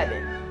eternity in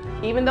heaven.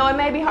 Even though it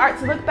may be hard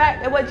to look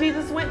back at what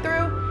Jesus went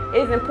through,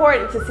 it is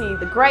important to see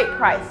the great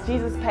price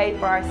Jesus paid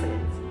for our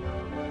sins.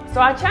 So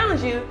I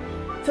challenge you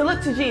to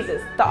look to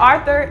Jesus, the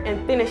author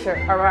and finisher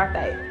of our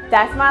faith.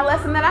 That's my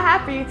lesson that I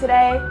have for you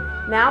today.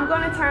 Now I'm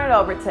going to turn it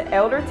over to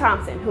Elder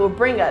Thompson, who will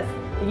bring us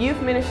the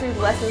youth ministry's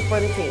lessons for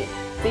the team.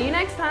 See you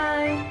next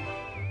time.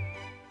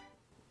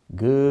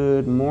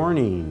 Good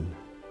morning.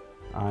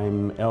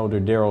 I'm Elder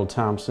Darrell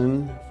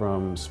Thompson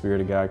from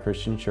Spirit of God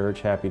Christian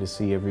Church. Happy to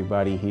see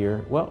everybody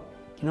here. Well,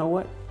 you know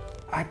what?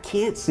 I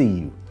can't see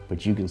you,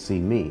 but you can see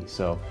me.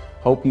 So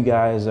hope you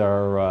guys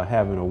are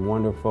having a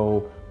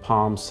wonderful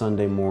Palm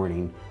Sunday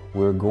morning.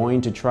 We're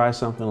going to try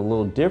something a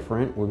little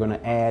different. We're going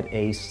to add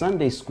a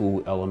Sunday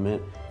school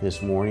element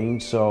this morning.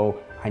 So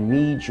I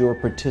need your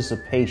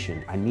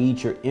participation. I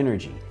need your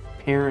energy.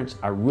 Parents,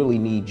 I really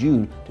need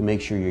you to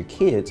make sure your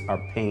kids are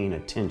paying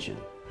attention.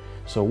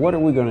 So what are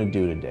we going to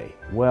do today?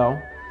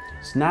 Well,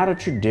 it's not a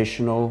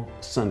traditional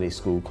Sunday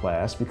school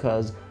class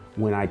because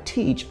when I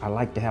teach, I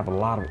like to have a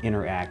lot of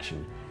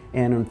interaction.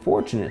 And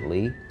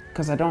unfortunately,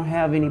 because I don't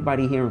have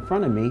anybody here in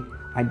front of me,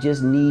 I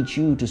just need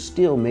you to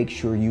still make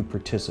sure you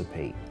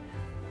participate.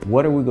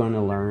 What are we going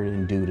to learn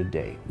and do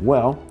today?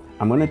 Well,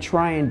 I'm going to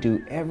try and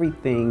do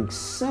everything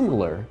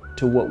similar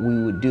to what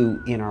we would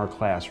do in our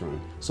classroom.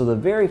 So the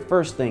very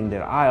first thing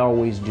that I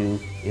always do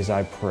is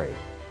I pray.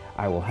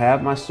 I will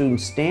have my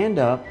students stand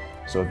up.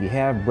 So if you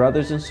have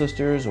brothers and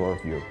sisters or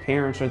if your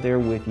parents are there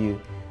with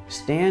you,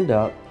 stand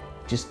up,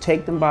 just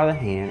take them by the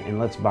hand and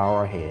let's bow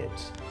our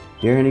heads.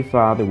 Dear Heavenly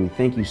Father, we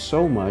thank you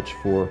so much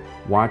for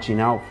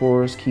watching out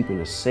for us, keeping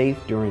us safe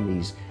during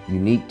these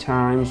unique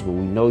times where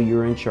we know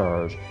you're in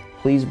charge.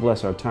 Please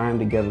bless our time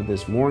together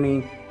this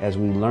morning as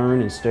we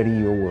learn and study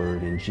your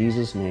word. In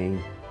Jesus'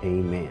 name,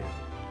 amen.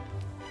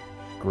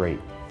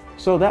 Great.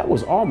 So that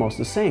was almost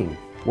the same.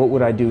 What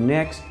would I do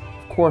next?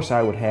 Of course,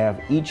 I would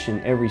have each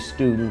and every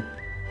student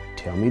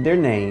tell me their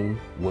name,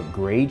 what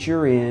grade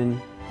you're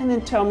in, and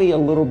then tell me a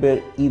little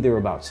bit either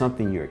about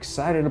something you're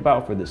excited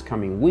about for this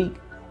coming week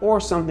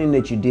or something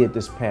that you did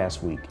this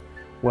past week.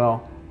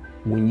 Well,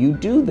 when you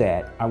do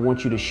that, I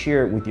want you to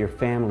share it with your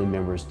family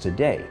members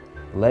today.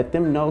 Let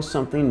them know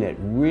something that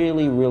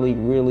really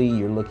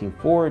you're looking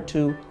forward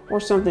to or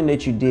something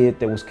that you did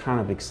that was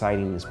kind of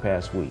exciting this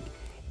past week.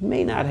 You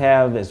may not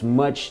have as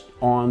much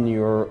on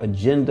your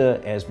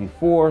agenda as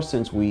before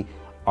since we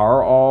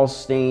are all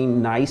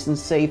staying nice and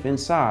safe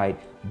inside,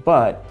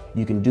 but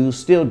you can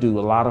still do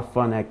a lot of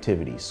fun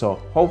activities. So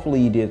hopefully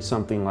you did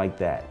something like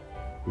that.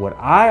 What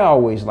I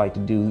always like to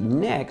do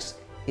next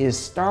is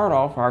start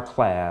off our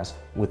class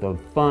with a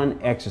fun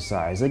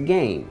exercise, a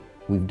game.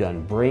 We've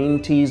done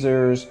brain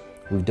teasers.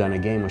 We've done a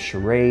game of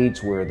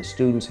charades where the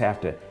students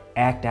have to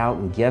act out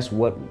and guess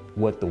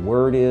what the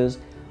word is.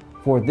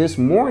 For this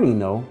morning,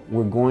 though,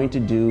 we're going to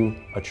do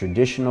a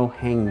traditional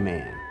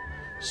hangman.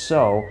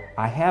 So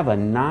I have a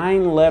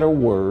 9-letter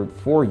word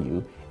for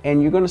you,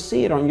 and you're going to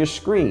see it on your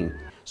screen.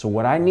 So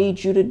what I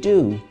need you to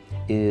do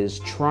is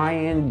try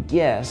and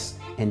guess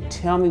and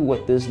tell me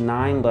what this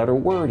 9-letter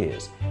word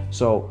is.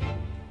 So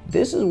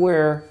this is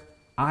where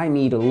I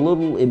need a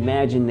little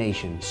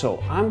imagination.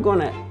 So I'm going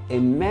to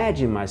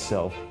imagine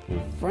myself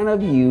in front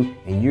of you,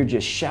 and you're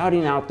just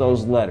shouting out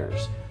those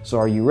letters. So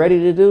are you ready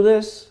to do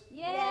this?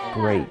 Yeah.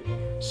 Great.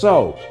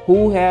 So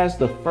who has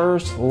the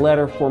first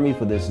letter for me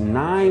for this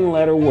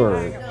 9-letter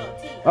word?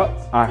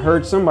 Oh, I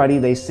heard somebody,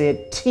 they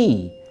said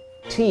T.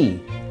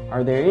 T.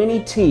 Are there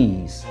any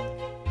T's?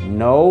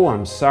 No,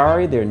 I'm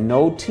sorry, there are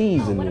no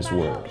T's in this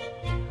word.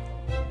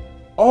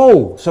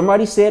 O.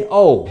 Somebody said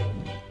O.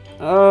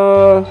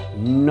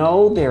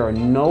 No, there are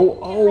no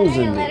O's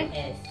in there.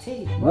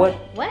 What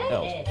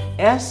else?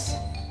 S.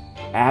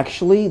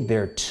 Actually,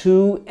 there are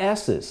 2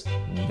 S's.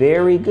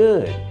 Very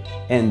good.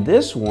 And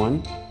this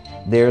one,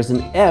 there's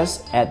an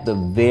S at the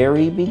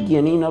very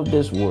beginning of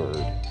this word.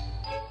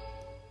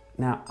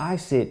 Now, I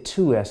said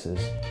 2 S's.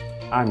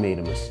 I made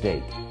a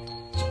mistake.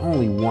 It's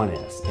only 1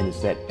 S, and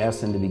it's that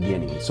S in the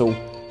beginning. So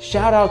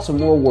shout out some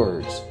more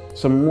words,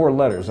 some more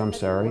letters, I'm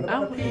sorry.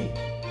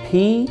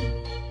 P.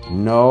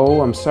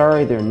 No, I'm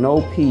sorry, there are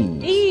no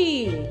P's.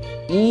 E.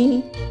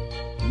 E.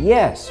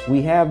 Yes,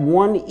 we have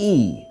 1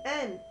 E.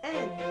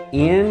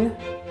 N.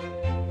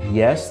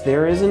 Yes,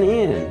 there is an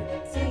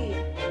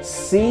N.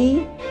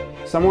 C.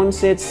 Someone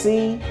said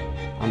C.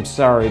 I'm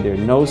sorry, there are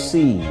no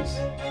C's.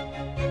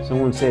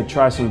 Someone said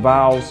try some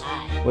vowels.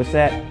 What's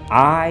that?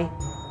 I.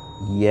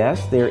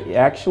 Yes, there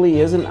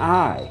actually is an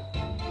I.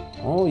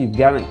 Oh, you've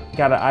got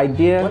an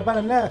idea? What about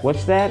an F?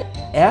 What's that?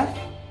 F?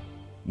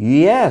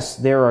 Yes,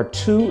 there are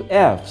 2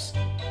 F's.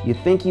 You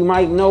think you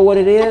might know what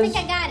it is? I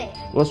think I got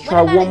it. Let's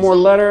try one more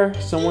letter.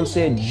 Someone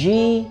said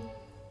G.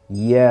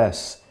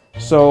 Yes.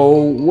 So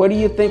what do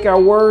you think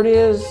our word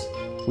is?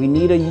 We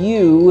need a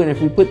U, and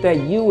if we put that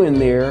U in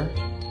there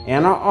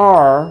and a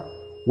R,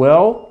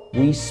 well,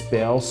 we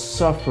spell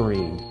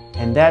suffering.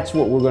 And that's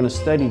what we're going to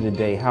study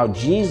today, how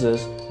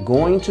Jesus,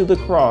 going to the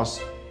cross,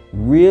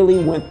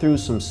 really went through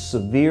some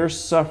severe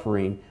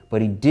suffering,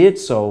 but he did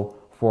so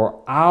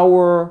for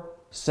our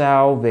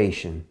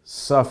salvation.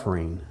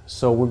 Suffering.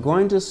 So we're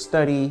going to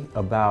study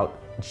about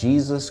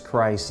Jesus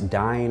Christ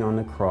dying on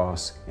the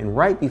cross, and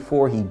right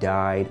before he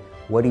died,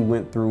 what he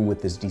went through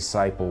with his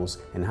disciples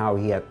and how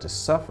he had to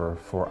suffer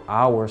for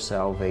our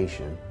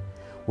salvation.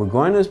 We're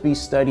going to be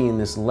studying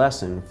this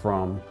lesson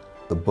from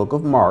the book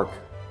of Mark,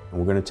 and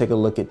we're going to take a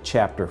look at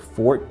chapter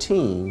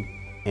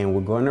 14, and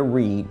we're going to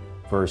read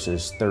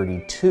verses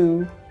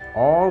 32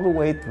 all the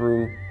way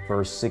through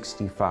verse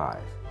 65.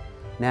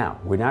 Now,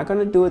 we're not going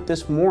to do it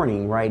this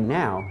morning right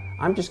now.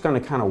 I'm just going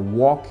to kind of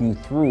walk you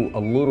through a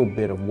little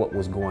bit of what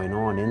was going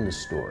on in the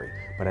story.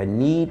 But I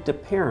need the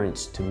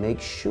parents to make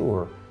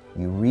sure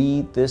you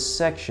read this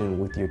section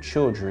with your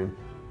children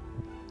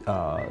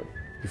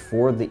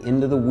before the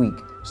end of the week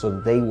so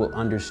they will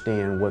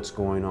understand what's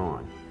going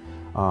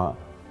on.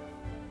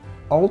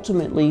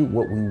 Ultimately,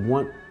 what we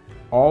want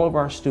all of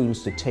our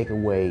students to take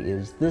away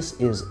is this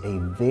is a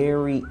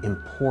very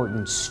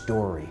important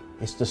story.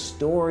 It's the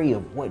story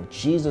of what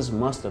Jesus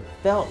must have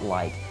felt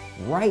like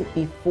right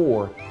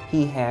before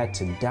he had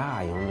to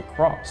die on the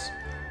cross.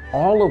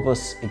 All of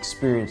us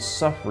experience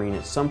suffering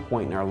at some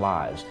point in our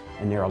lives,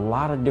 and there are a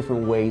lot of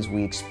different ways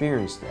we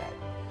experience that.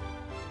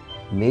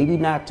 Maybe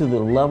not to the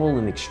level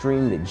and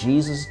extreme that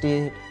Jesus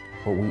did,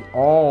 but we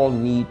all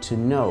need to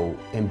know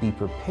and be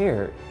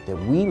prepared that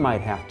we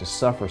might have to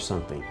suffer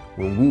something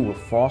when we were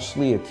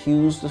falsely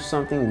accused of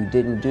something we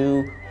didn't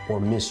do or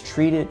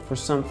mistreated for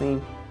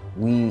something.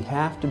 We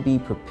have to be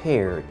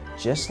prepared,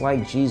 just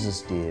like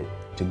Jesus did,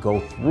 to go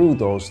through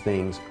those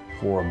things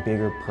for a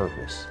bigger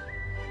purpose.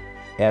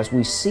 As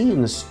we see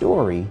in the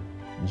story,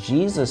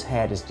 Jesus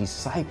had his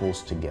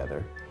disciples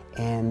together,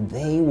 and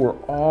they were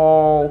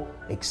all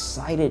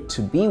excited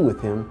to be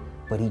with him,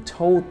 but he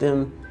told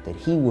them that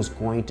he was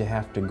going to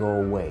have to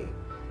go away.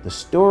 The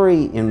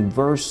story in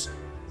verse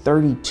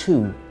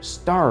 32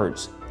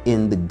 starts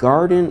in the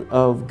Garden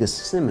of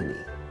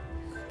Gethsemane.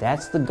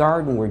 That's the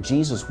garden where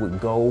Jesus would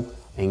go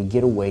and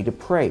get away to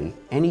pray,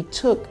 and he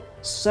took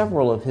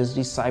several of his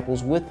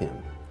disciples with him,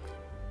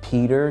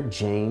 Peter,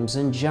 James,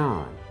 and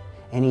John,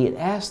 and he had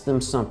asked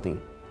them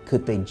something.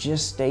 Could they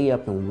just stay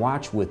up and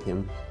watch with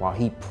him while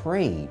he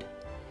prayed?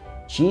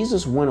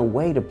 Jesus went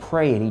away to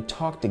pray, and he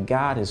talked to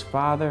God, his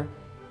Father,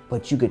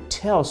 but you could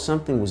tell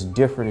something was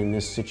different in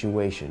this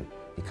situation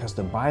because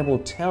the Bible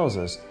tells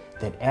us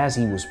that as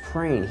he was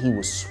praying, he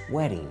was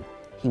sweating.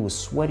 He was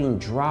sweating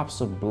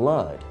drops of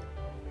blood.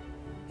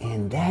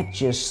 And that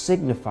just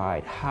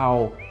signified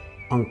how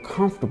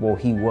uncomfortable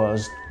he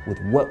was with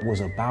what was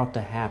about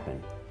to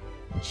happen.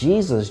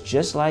 Jesus,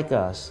 just like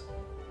us,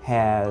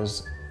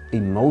 has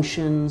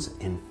emotions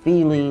and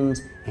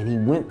feelings, and he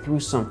went through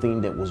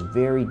something that was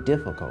very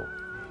difficult.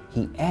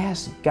 He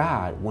asked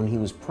God when he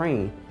was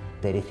praying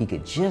that if he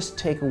could just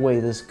take away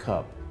this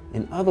cup,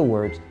 In other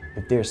words,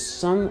 if there's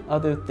some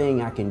other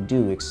thing I can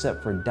do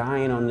except for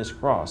dying on this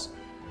cross,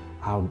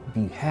 I'll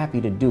be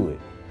happy to do it.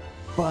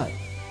 But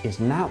it's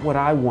not what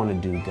I want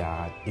to do,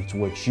 God. It's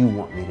what you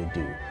want me to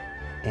do.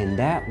 And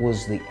that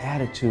was the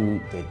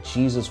attitude that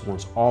Jesus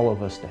wants all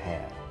of us to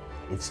have.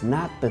 It's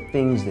not the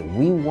things that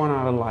we want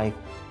out of life,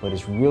 but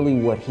it's really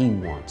what he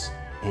wants.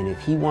 And if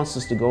he wants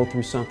us to go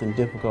through something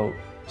difficult,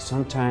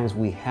 sometimes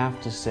we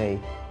have to say,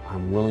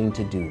 I'm willing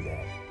to do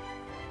that.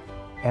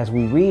 As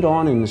we read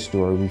on in the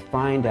story, we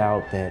find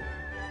out that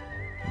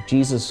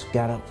Jesus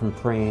got up from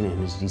praying and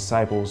his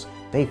disciples,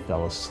 they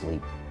fell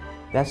asleep.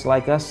 That's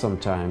like us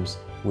sometimes.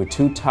 We're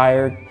too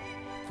tired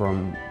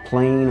from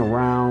playing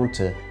around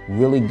to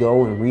really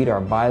go and read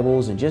our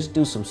Bibles and just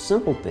do some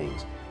simple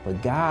things.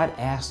 But God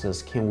asked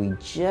us, can we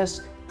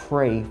just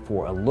pray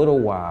for a little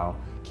while?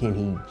 Can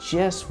he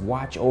just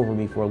watch over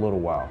me for a little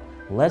while?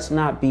 Let's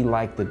not be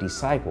like the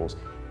disciples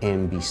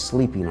and be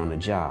sleeping on the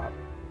job.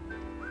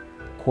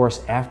 Of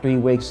course, after he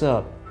wakes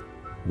up,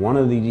 one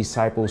of the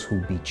disciples who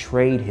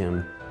betrayed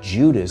him,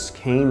 Judas,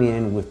 came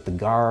in with the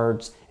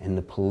guards and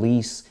the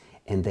police,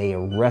 and they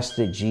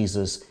arrested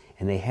Jesus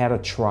and they had a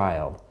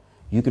trial.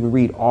 You can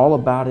read all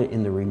about it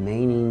in the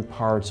remaining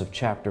parts of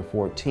chapter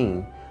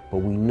 14, but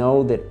we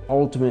know that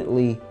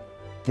ultimately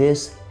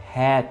this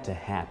had to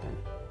happen.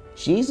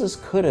 Jesus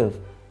could have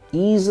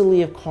easily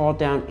have called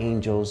down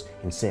angels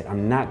and said,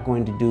 I'm not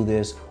going to do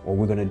this, or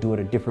we're going to do it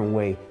a different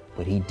way,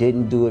 but he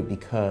didn't do it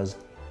because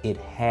it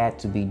had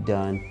to be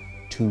done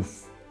to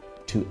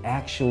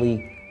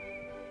actually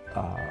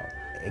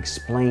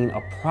explain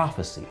a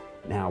prophecy.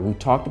 Now, we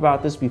talked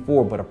about this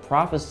before, but a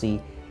prophecy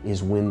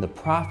is when the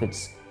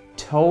prophets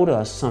told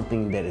us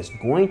something that is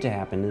going to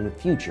happen in the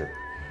future.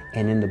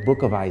 And in the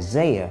book of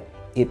Isaiah,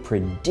 it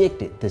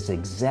predicted this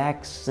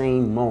exact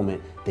same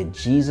moment that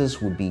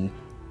Jesus would be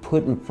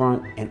put in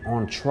front and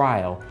on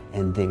trial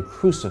and then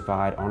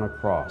crucified on a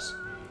cross.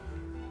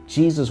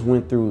 Jesus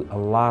went through a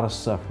lot of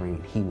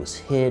suffering. He was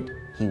hit,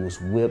 he was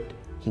whipped,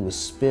 he was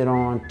spit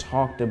on,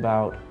 talked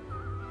about,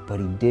 but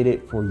he did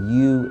it for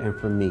you and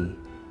for me.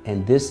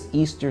 And this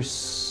Easter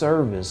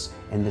service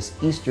and this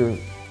Easter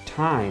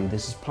time,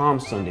 this is Palm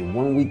Sunday,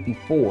 1 week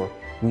before,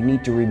 we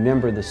need to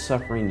remember the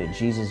suffering that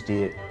Jesus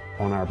did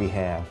on our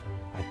behalf.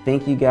 I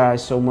thank you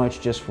guys so much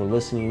just for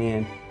listening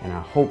in, and I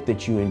hope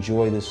that you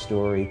enjoy this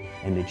story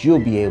and that you'll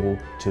be able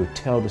to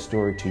tell the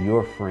story to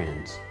your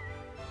friends.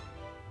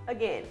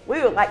 Again,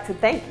 we would like to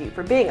thank you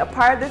for being a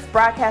part of this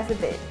broadcast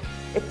event.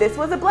 If this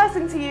was a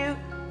blessing to you,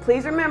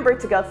 please remember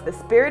to go to the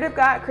Spirit of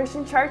God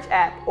Christian Church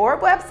app or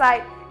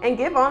website and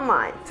give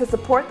online to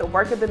support the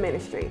work of the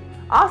ministry.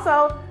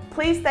 Also,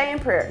 please stay in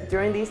prayer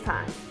during these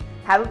times.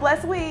 Have a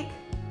blessed week.